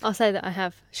 I'll say that I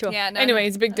have, sure. Yeah, no, Anyway,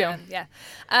 it's a big deal.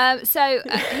 So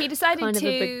he decided Kind of to.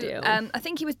 a big deal. I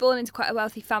think he was born into quite a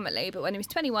wealthy family, but when he was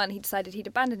 21, he decided he'd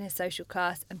abandon his social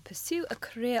class and pursue a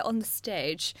career on the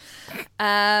stage.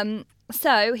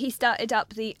 So he started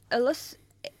up the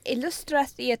Illustra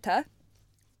Theatre.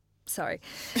 Sorry.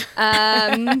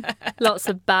 Lots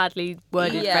of badly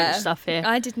worded French stuff here.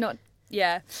 I did not.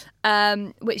 Yeah.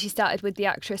 Which he started with the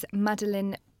actress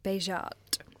Madeleine Béjart.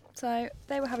 So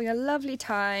they were having a lovely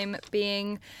time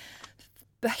being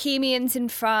bohemians in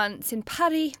France, in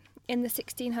Paris, in the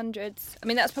 1600s. I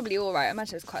mean, that's probably all right. I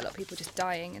imagine there's quite a lot of people just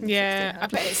dying in the 1600s. Yeah, I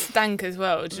bet it stank as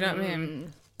well. Do you know what I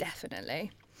mean?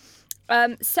 Definitely.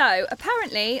 So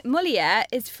apparently, Molière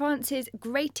is France's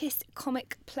greatest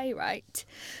comic playwright.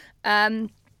 And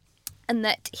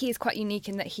that he is quite unique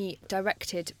in that he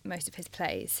directed most of his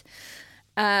plays.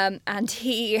 And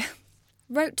he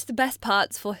wrote the best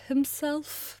parts for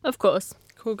himself. Of course.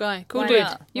 Cool guy. Cool Why dude.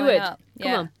 not? You Why would. not?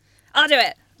 Come on. I'll do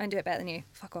it. I can do it better than you.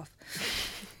 Fuck off.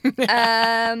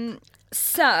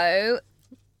 So,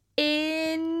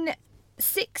 in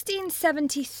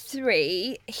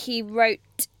 1673, he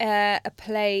wrote a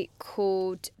play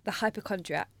called The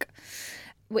Hypochondriac,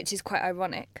 which is quite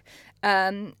ironic.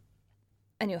 And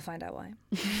you'll find out why.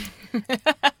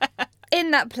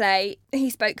 In that play, he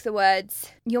spoke the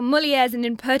words, "Your Molière's an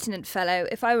impertinent fellow.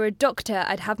 If I were a doctor,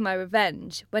 I'd have my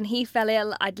revenge. When he fell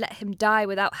ill, I'd let him die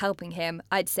without helping him.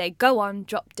 I'd say, go on,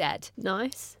 drop dead."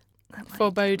 Nice.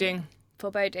 Foreboding.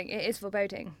 Foreboding. It is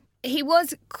foreboding. He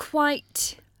was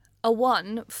quite a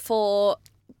one for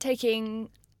taking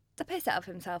the piss out of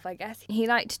himself, I guess. He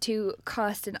liked to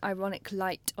cast an ironic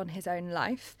light on his own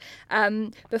life.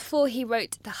 Before he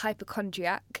wrote The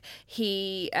Hypochondriac,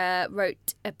 he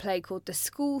wrote a play called The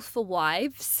School for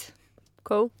Wives.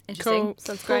 Cool. Interesting. Cool.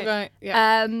 Sounds Cool great. guy.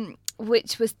 Yeah.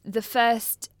 Which was the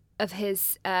first of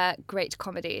his great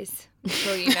comedies. I'm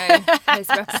sure you know his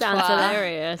repertoire. Sounds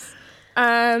hilarious.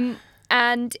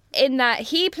 And in that,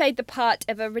 he played the part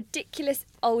of a ridiculous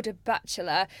older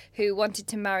bachelor who wanted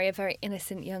to marry a very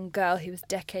innocent young girl who was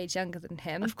decades younger than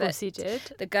him. Of course he did.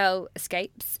 The girl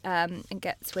escapes and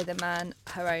gets with a man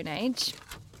her own age.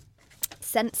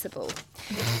 Sensible.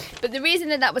 But the reason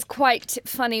that was quite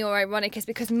funny or ironic is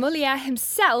because Molière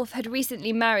himself had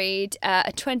recently married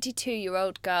a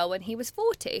 22-year-old girl when he was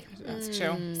 40. That's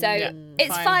chill. So Yeah,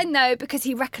 it's fine though, because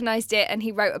he recognised it and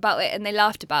he wrote about it and they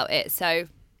laughed about it. So,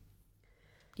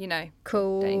 you know,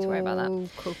 Cool. don't need to worry about that.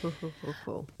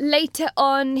 Cool. Later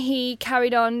on, he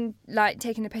carried on, like,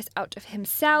 taking the piss out of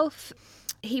himself.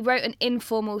 He wrote an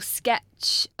informal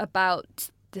sketch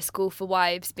about the School for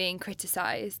Wives being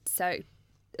criticised. So,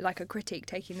 like a critique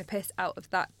taking the piss out of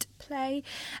that play.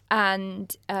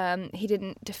 And he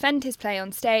didn't defend his play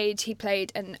on stage. He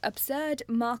played an absurd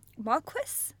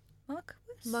Marquis?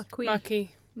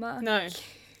 Marquis. No.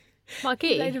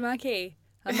 He played Marquis. a Marquis.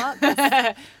 A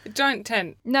Marquis. Giant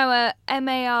tent. No, a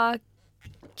Marquis.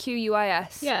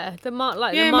 Yeah, the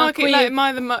Marquis,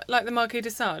 like the Marquis de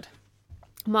Sade.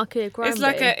 Marquis of Granby.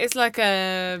 It's like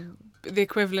the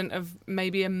equivalent of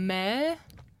maybe a mayor.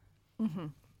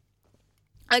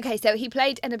 Okay, so he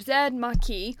played an absurd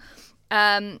Marquis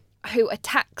who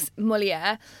attacks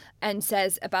Molière and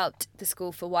says about the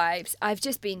School for Wives, "I've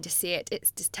just been to see it.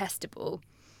 It's detestable."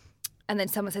 And then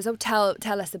someone says, oh, tell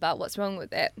us about what's wrong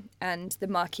with it. And the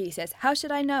Marquis says, how should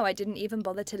I know? I didn't even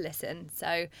bother to listen.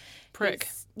 So, Prick.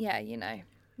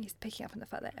 He's picking up on the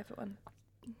fact that everyone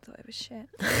thought it was shit.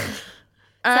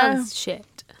 Sounds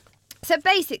shit. So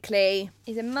basically,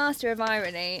 he's a master of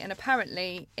irony, and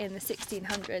apparently in the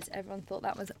 1600s, everyone thought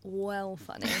that was well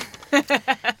funny.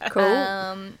 Cool.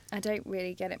 I don't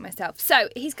really get it myself. So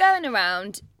he's going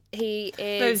around. He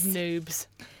is... Those noobs.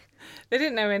 They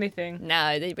didn't know anything.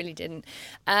 No, they really didn't.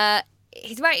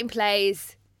 He's writing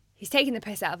plays. He's taking the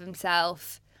piss out of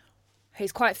himself.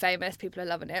 He's quite famous. People are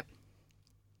loving it.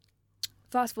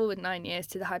 Fast forward 9 years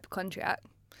to the hypochondriac.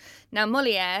 Now,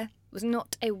 Molière was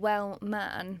not a well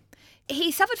man. He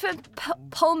suffered from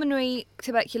pulmonary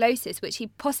tuberculosis, which he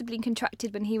possibly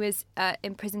contracted when he was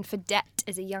in prison for debt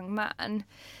as a young man.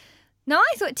 Now,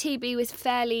 I thought TB was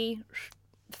fairly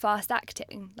fast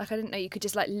acting. Like, I didn't know you could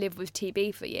just like live with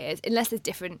TB for years, unless there's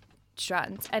different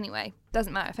strands. Anyway,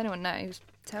 doesn't matter. If anyone knows,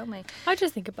 tell me. I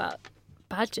just think about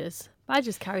badgers.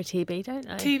 Badgers carry TB, don't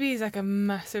they? TB is like a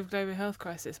massive global health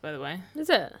crisis, by the way. Is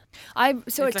it? I saw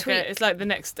It's a like tweet. it's like the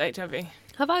next HIV.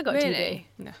 Have I got Really?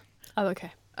 No. TB? Oh,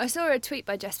 okay. I saw a tweet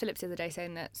by Jess Phillips the other day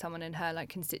saying that someone in her like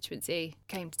constituency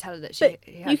came to tell her that But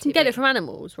she had you can TB. get it from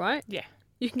animals, right? Yeah.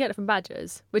 You can get it from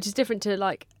badgers, which is different to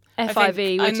like I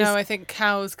FIV, which is... I think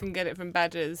cows can get it from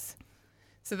badgers.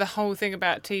 So the whole thing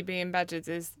about TB and badgers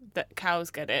is that cows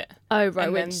get it. Oh, right,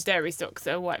 And then which... dairy stocks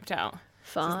are wiped out.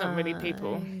 So it's not really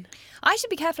people. Fine. I should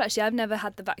be careful actually. I've never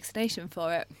had the vaccination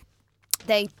for it.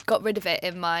 They got rid of it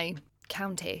in my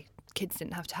county. Kids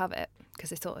didn't have to have it because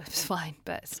they thought it was fine,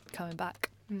 but it's coming back.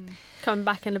 Coming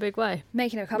back in a big way.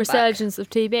 Making a comeback. Resurgence of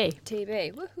TB.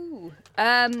 TB.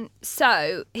 Woohoo.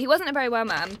 So he wasn't a very well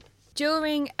man.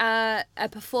 During a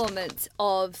performance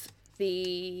of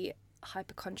the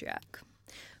Hypochondriac,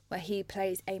 where he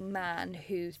plays a man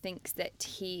who thinks that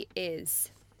he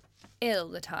is ill all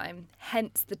the time,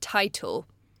 hence the title,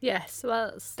 Yes,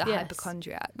 well, that's... the yes.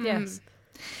 Hypochondriac. Yes.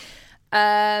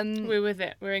 We're with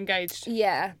it. We're engaged.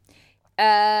 Yeah.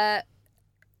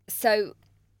 So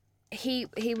he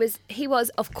was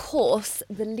of course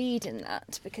the lead in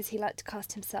that because he liked to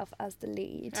cast himself as the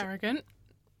lead. Arrogant.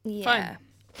 Yeah. Fine.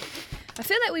 I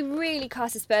feel like we really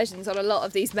cast aspersions on a lot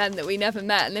of these men that we never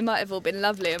met, and they might have all been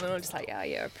lovely, and we're all just like, yeah,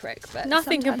 you're a prick. But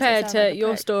Nothing sometimes they compared sound to like a your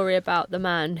prick. story about the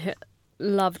man who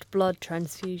loved blood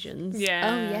transfusions. Yeah.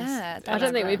 Oh yeah. I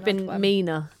don't think we've been one.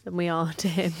 meaner than we are to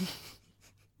him.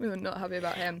 We were not happy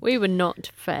about him. We were not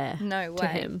fair No to way.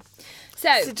 him. So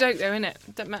It's a joke, though, isn't it?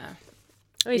 Doesn't matter.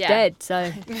 Oh, he's Yeah. dead,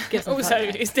 so gives a Also,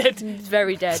 fuck. he's dead. He's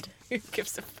very dead. Who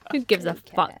gives a fuck? Who gives a who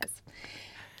fuck? cares?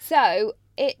 So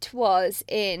it was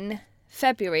in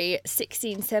February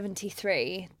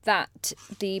 1673 that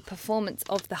the performance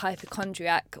of the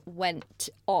Hypochondriac went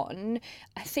on.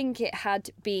 I think it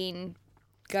had been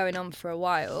going on for a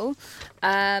while.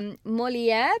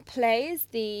 Molière plays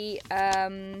the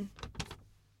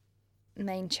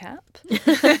main chap.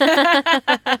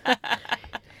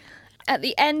 At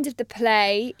the end of the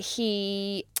play,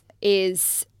 he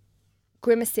is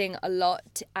grimacing a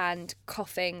lot and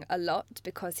coughing a lot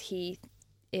because he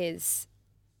is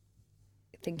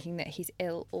thinking that he's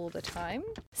ill all the time.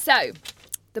 So,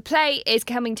 the play is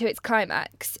coming to its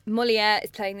climax. Molière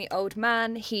is playing the old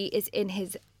man. He is in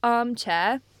his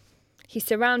armchair. He's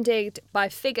surrounded by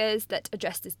figures that are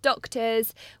dressed as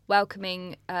doctors,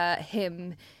 welcoming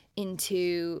him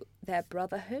into their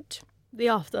brotherhood. The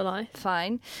afterlife.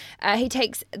 Fine. He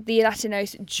takes the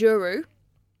Latinos juru.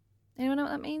 Anyone know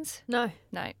what that means? No.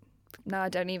 No. No, I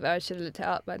don't either. I should have looked it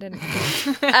up, but I didn't.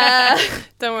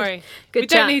 Don't worry. Good we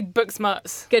chat. don't need book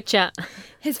smarts. Good chat.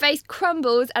 His face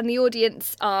crumbles and the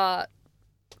audience are,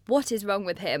 what is wrong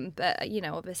with him? But, you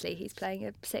know, obviously he's playing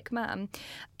a sick man.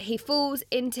 He falls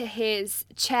into his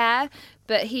chair,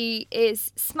 but he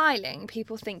is smiling.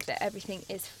 People think that everything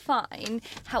is fine.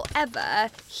 However,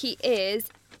 he is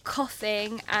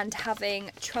coughing and having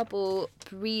trouble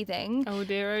breathing. Oh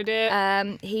dear, oh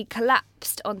dear. He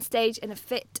collapsed on stage in a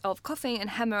fit of coughing and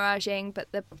hemorrhaging,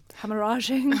 but the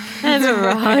hemorrhaging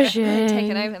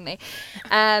taken over me.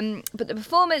 But the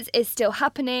performance is still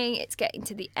happening. It's getting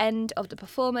to the end of the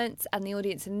performance, and the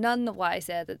audience are none the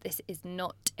wiser that this is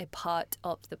not a part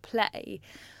of the play.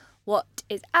 What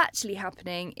is actually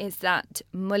happening is that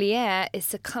Molière is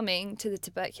succumbing to the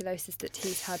tuberculosis that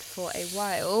he's had for a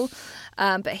while,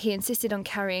 but he insisted on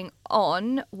carrying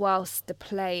on whilst the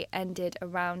play ended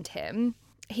around him.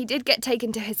 He did get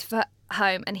taken to his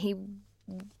home, and he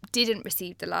didn't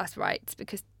receive the last rites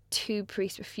because 2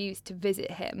 priests refused to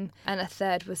visit him and a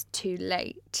 3rd was too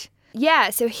late. Yeah,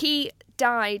 so he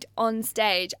died on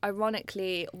stage,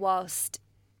 ironically, whilst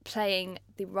playing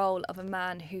the role of a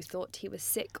man who thought he was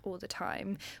sick all the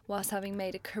time, whilst having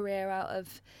made a career out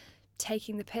of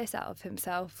taking the piss out of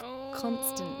himself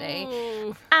constantly.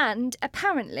 Oh. And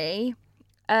apparently,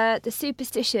 the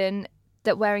superstition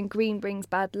that wearing green brings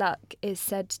bad luck is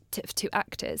said to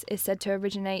actors is said to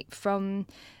originate from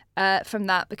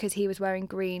that, because he was wearing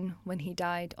green when he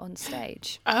died on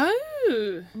stage.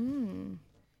 Oh.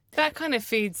 That kind of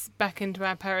feeds back into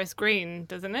our Paris green,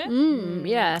 doesn't it?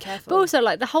 Yeah. Careful. But also,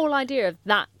 like, the whole idea of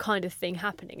that kind of thing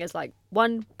happening is like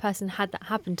one person had that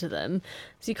happen to them,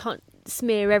 so you can't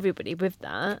smear everybody with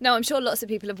that. No, I'm sure lots of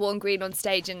people have worn green on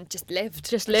stage and just lived.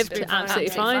 Just lived been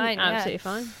absolutely fine. yeah. Absolutely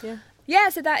fine. Yeah. Yeah,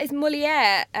 so that is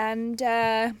Molière and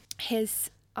his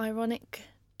ironic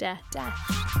Death. death.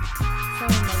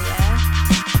 Sorry, Molière.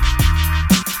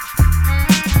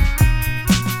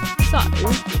 So,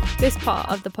 this part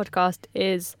of the podcast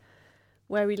is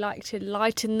where we like to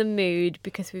lighten the mood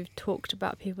because we've talked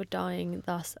about people dying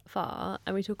thus far,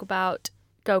 and we talk about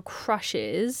girl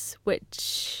crushes,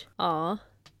 which are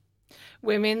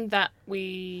Women that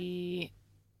we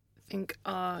think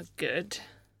are good.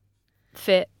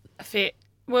 fit.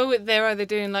 Well, they're either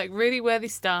doing like really worthy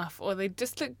stuff or they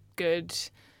just look good.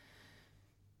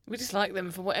 We just like them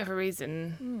for whatever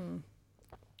reason.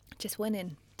 Just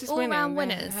winning. Just All winning. round Yeah.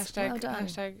 winners. Hashtag, Well done.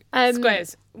 hashtag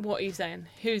Squares. What are you saying?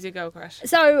 Who's your girl crush?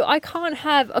 So I can't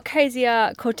have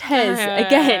Ocasio-Cortez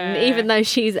again, even though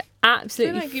she's I feel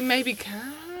absolutely like you maybe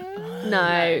can.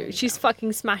 no, she's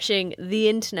fucking smashing the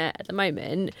internet at the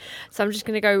moment. So I'm just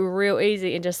going to go real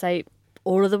easy and just say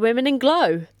all of the women in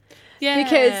Glow. Yeah.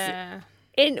 Because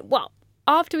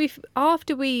after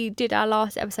we did our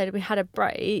last episode and we had a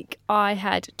break, I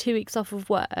had 2 weeks off of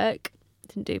work.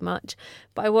 Didn't do much,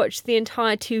 but I watched the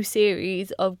entire 2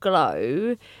 series of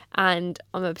Glow and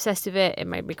I'm obsessed with it. It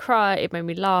made me cry, it made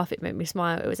me laugh, it made me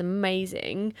smile. It was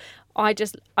amazing. I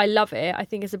love it. I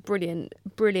think it's a brilliant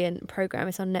program.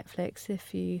 It's on Netflix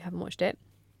if you haven't watched it.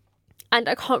 And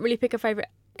I can't really pick a favourite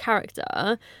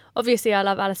character. Obviously I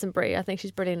love Alison Brie. I think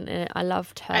she's brilliant in it. I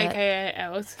loved her. AKA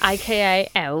Els. AKA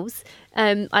Els.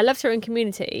 I loved her in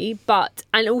Community,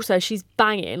 and also she's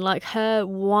banging. Like, her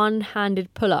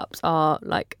one-handed pull-ups are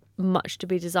like much to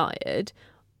be desired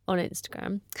on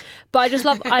Instagram. But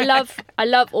I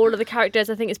love all of the characters.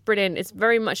 I think it's brilliant. It's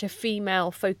very much a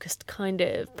female-focused kind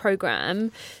of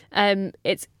program.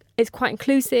 It's quite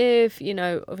inclusive. You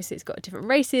know, obviously it's got different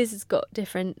races. It's got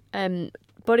different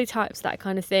body types, that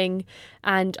kind of thing.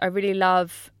 And I really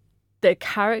love the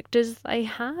characters they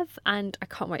have, and I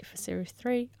can't wait for series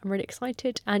 3. I'm really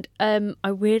excited, and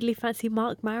I weirdly fancy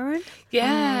Mark Maron.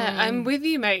 Yeah, I'm with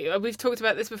you, mate. We've talked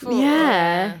about this before.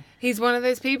 Yeah. He's one of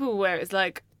those people where it's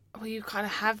like, well, you kind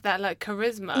of have that like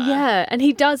charisma. Yeah, and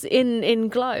he does in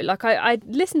Glow. Like, I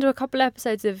listened to a couple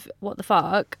episodes of What the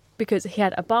Fuck because he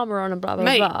had Obama on and blah blah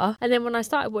Mate. blah, and then when I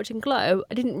started watching Glow,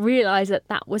 I didn't realise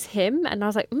that was him, and I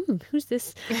was like, who's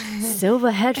this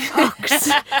silver-haired fox?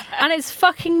 And it's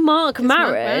fucking Mark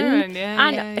Maron. Yeah,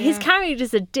 and his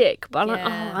character's a dick, but I'm like,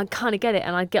 Yeah. oh, I kind of get it,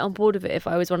 and I'd get on board with it if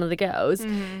I was one of the girls.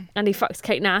 And he fucks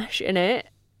Kate Nash in it,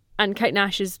 and Kate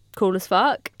Nash is cool as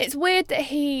fuck. It's weird that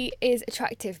he is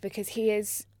attractive because he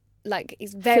is like,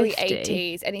 he's very 50.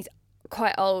 80s and he's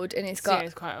quite old and he's got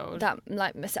He's quite old. that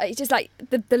like it's just like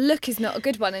the look is not a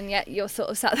good one, and yet you're sort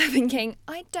of sat there thinking,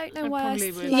 I don't know I why.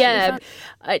 probably would. Yeah,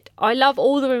 I love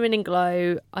all the women in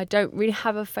Glow. I don't really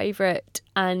have a favourite,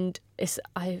 and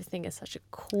I think it's such a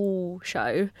cool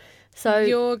show. So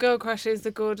Your girl crush is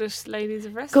the Gorgeous Ladies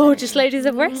of Wrestling. Gorgeous Ladies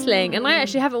of Wrestling, and I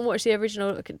actually haven't watched the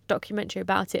original documentary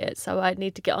about it, so I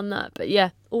need to get on that. But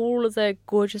yeah, all of the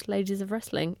Gorgeous Ladies of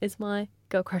Wrestling is my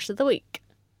girl crush of the week.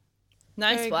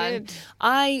 Nice Very one. good.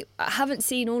 I haven't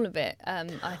seen all of it.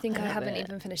 I think I love haven't it.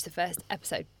 even finished the first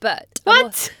episode. But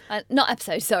What? Not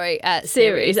episode, sorry.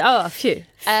 Series. Oh, phew.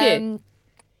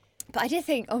 But I did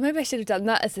think, maybe I should have done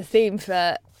that as the theme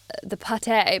for the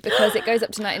pate, because it goes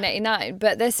up to 1989.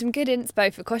 But there's some good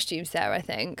inspo for costumes there, I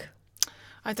think.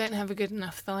 I don't have a good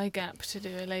enough thigh gap to do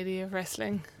a Lady of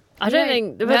Wrestling. I don't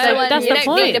think No that's one- the you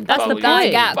don't need a point. That's the bold thigh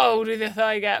point. gap. Bold with your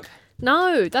thigh gap.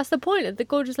 No, that's the point of the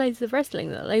Gorgeous Ladies of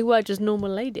Wrestling, that they were just normal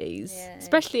ladies, Yeah.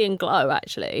 especially in Glow.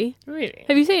 Actually, Really?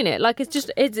 have you seen it? Like, it's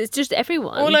just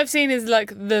everyone. All I've seen is like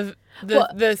the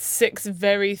What? the 6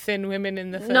 very thin women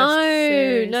in the first no,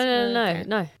 series. no, Okay,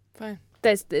 no. Fine.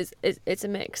 It's a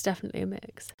mix, definitely a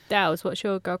mix. Dow's, what's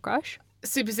your girl crush?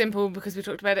 Super simple, because we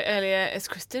talked about it earlier. It's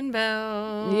Kristen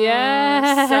Bell.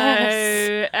 Yes.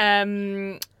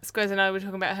 So, Squares and I were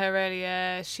talking about her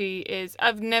earlier. She is.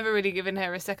 I've never really given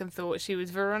her a second thought. She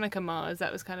was Veronica Mars.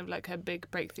 That was kind of like her big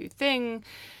breakthrough thing,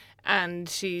 and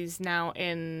she's now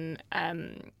in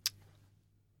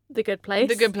The Good Place.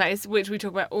 The Good Place, which we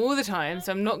talk about all the time,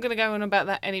 so I'm not going to go on about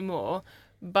that anymore,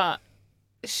 but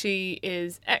she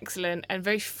is excellent and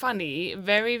very funny,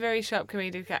 very, very sharp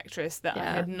comedic actress that I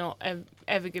had not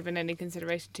ever given any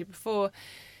consideration to before.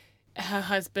 Her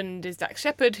husband is Dax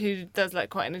Shepard, who does like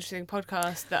quite an interesting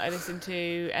podcast that I listen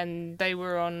to, and they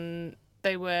were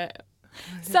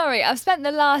Sorry, I've spent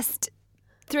the last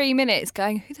 3 minutes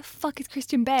going, who the fuck is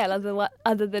Christian Bale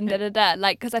other than da-da-da?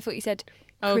 Like, because I thought you said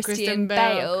Christian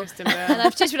Bale. And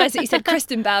I've just realised that you said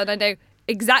Kristen Bell, and I know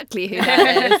exactly who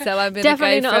that is. So I'm going to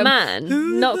Definitely go not from a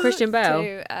man. Not Christian Bale.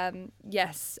 to,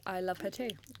 yes, I love her too.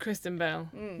 Kristen Bell,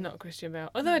 not Christian Bell.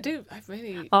 Although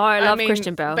I love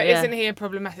Christian Bell, But yeah. isn't he a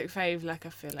problematic fave? Like, I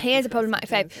feel like He he's is a got problematic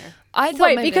some fave. things, yeah. I thought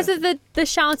Wait, maybe because of the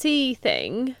shouty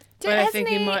thing. But I think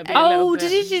he might be a Oh, little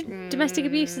did bit. he do domestic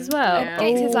abuse as well? Yeah.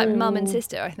 It's his like mum and Oh.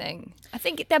 sister, I think. I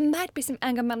think there might be some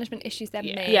anger management issues there.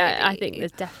 Yeah. Maybe. Yeah, I think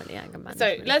there's definitely anger So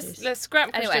management issues. let's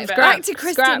scrap Christian Anyway, Bell. back to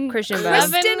Kristen. Scrap Christian Bell.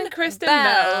 Loving Kristen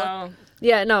Bell.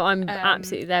 Yeah, no, I'm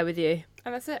absolutely there with you.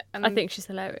 And that's it. And I think she's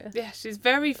hilarious. yeah, she's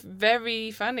very,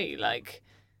 very funny. Like,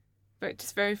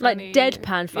 just very Like funny.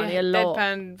 deadpan funny a lot.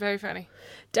 Deadpan, very funny.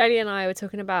 Daddy and I were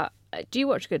talking about. Do you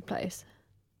watch Good Place?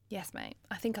 Yes, mate.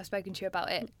 I think I've spoken to you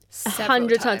about it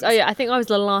 100 times. Oh yeah, I think I was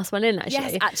the last one in actually.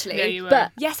 Yes, actually. Yeah, you were.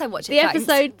 But Yes, I watch it. the thanks.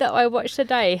 episode that I watched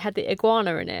today had the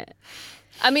iguana in it.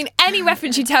 I mean, any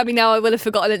reference you tell me now, I will have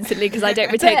forgotten instantly because I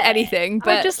don't retain anything.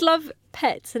 But I just love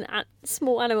pets and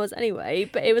small animals anyway.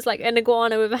 But it was like an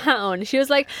iguana with a hat on. She was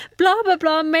like, blah blah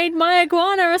blah, made my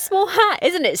iguana a small hat.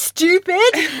 Isn't it stupid?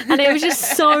 And it was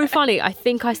just so funny. I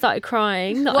think I started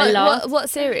crying. That I laughed. what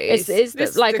series? It's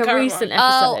This- like the a current recent one.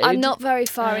 episode. Oh, I'm not very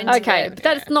far into Okay, it. but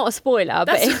that's not a spoiler.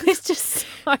 But it was just so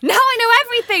Now I know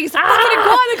everything. So fucking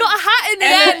iguana got a hat in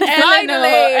the end.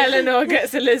 Finally. Eleanor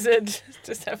gets a lizard.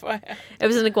 Just FYI. It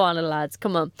was an iguana, lads.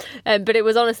 Come on. But it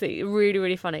was honestly really,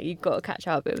 really funny. You've got to catch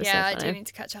up. It was Yeah, so I funny. do need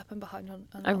to catch up. I'm behind on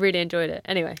I really enjoyed it.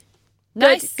 Anyway.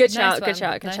 Nice, Good nice shout, one, good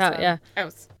shout, good nice shout, one. yeah.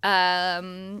 Else.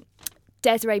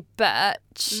 Desiree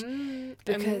Birch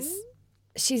because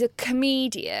she's a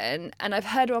comedian and I've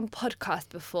heard her on podcast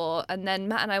before, and then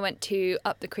Matt and I went to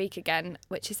Up the Creek again,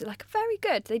 which is like very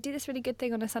good. They do this really good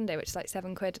thing on a Sunday, which is like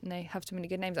 £7 and they have so many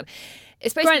good names on.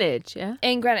 It's based Greenwich, yeah?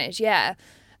 in Greenwich, yeah.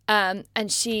 And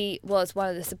she was one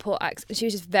of the support acts, and she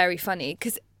was just very funny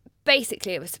because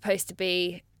basically it was supposed to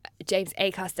be James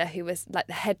Acaster who was like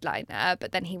the headliner,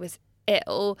 but then he was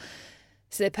ill,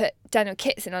 so they put Daniel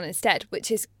Kitson on instead,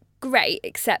 which is great,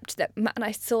 except that Matt and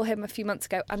I saw him a few months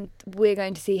ago and we're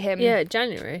going to see him Yeah,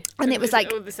 January. and it was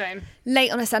like all the same.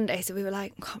 late on a Sunday, so we were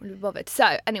like, can't really be bothered.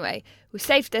 So anyway, we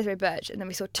saved Desiree Birch, and then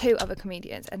we saw 2 other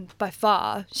comedians, and by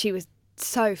far she was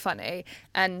so funny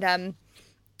and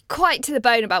quite to the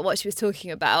bone about what she was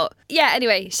talking about. Yeah,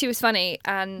 anyway, she was funny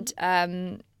and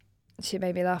she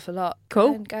made me laugh a lot.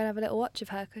 Cool. And go and have a little watch of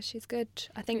her because she's good.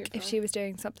 I think if she was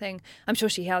doing something, I'm sure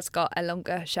she has got a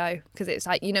longer show, because it's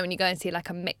like, you know, when you go and see like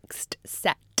a mixed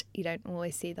set, you don't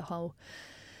always see the whole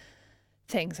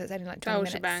thing, so it's only like 20 Oh,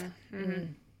 minutes.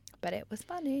 shebang. But it was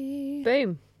funny.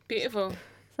 Boom. Beautiful.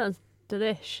 Sounds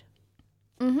delish.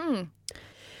 Mm-hmm.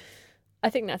 I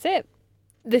think that's it.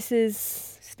 This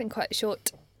is It's been quite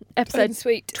short. episode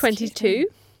Sweet. 22.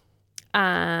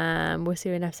 We'll see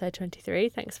you in episode 23.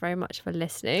 Thanks very much for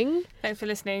listening. Thanks for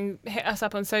listening. Hit us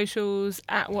up on socials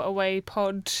at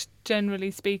WhatAwayPod.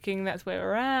 Generally speaking, that's where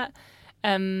we're at.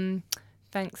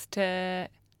 Thanks to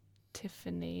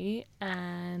Tiffany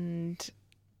and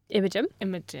Imogen.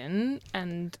 Imogen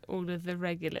and all of the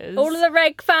regulars. All of the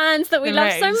Reg fans that we The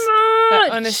love so Regs. much.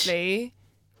 But honestly,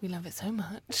 we love it so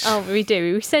much. Oh, we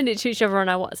do. We send it to each other on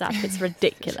our WhatsApp. It's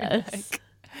ridiculous.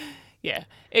 Yeah,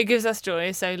 it gives us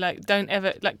joy. So like, don't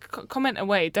ever comment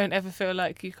away. Don't ever feel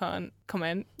like you can't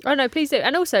comment. Oh no, please do.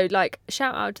 And also, like,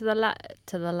 shout out to the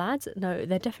lads. No,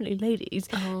 they're definitely ladies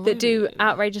that do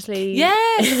outrageously,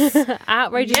 Yes.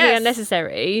 outrageously Yes.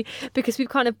 unnecessary, because we've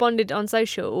kind of bonded on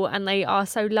social, and they are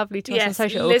so lovely to us on Yes.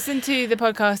 social. Listen to the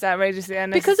podcast Outrageously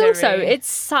Because Unnecessary. also, it's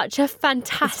such a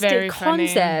fantastic very funny.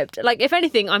 concept. Like, if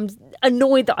anything, I'm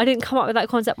annoyed that I didn't come up with that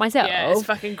concept myself. yeah, it's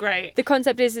fucking great. The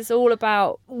concept is it's all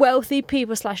about wealthy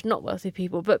people / not wealthy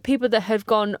people, but people that have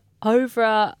gone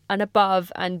over and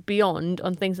above and beyond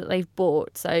on things that they've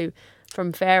bought. So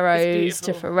from Pharaohs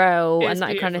to beautiful. Pharrell It's and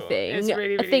that kind of beautiful. thing. It's really,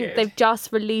 I really think good. they've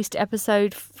just released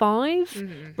episode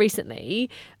 5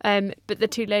 recently. But the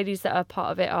 2 ladies that are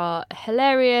part of it are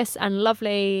hilarious and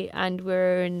lovely, and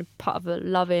we're in part of a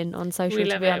love-in on social, We to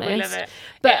love be it. honest. We love it.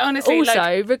 But Yeah, honestly, also,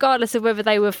 like, regardless of whether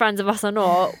they were fans of us or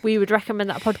not, we would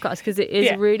recommend that podcast because it is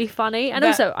Yeah. really funny. And That-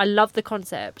 also, I love the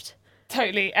concept.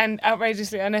 totally, and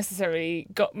Outrageously Unnecessary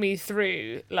got me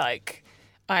through. Like,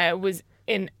 I was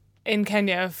in in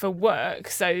Kenya for work.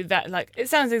 So that, like, it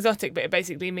sounds exotic, but it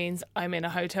basically means I'm in a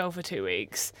hotel for 2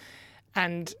 weeks,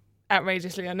 and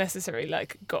outrageously unnecessary,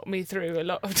 like, got me through a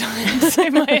lot of times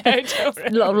in my hotel room. A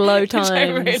lot of low which times.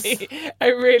 I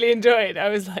really enjoyed. I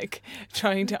was like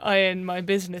trying to iron my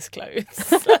business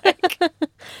clothes, like,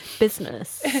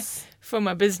 Business. for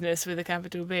my business with a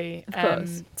capital B. Of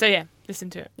course. So yeah, listen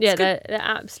to it. Yeah, It's good. they're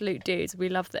absolute dudes. We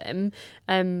love them.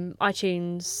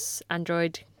 iTunes,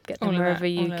 Android, get them All of wherever that,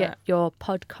 you all of get that. your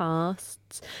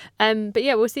podcasts. But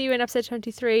yeah, we'll see you in episode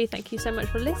 23. Thank you so much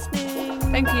for listening.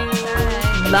 Thank you.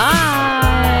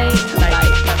 Bye.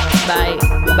 Bye.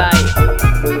 Bye.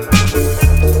 Bye.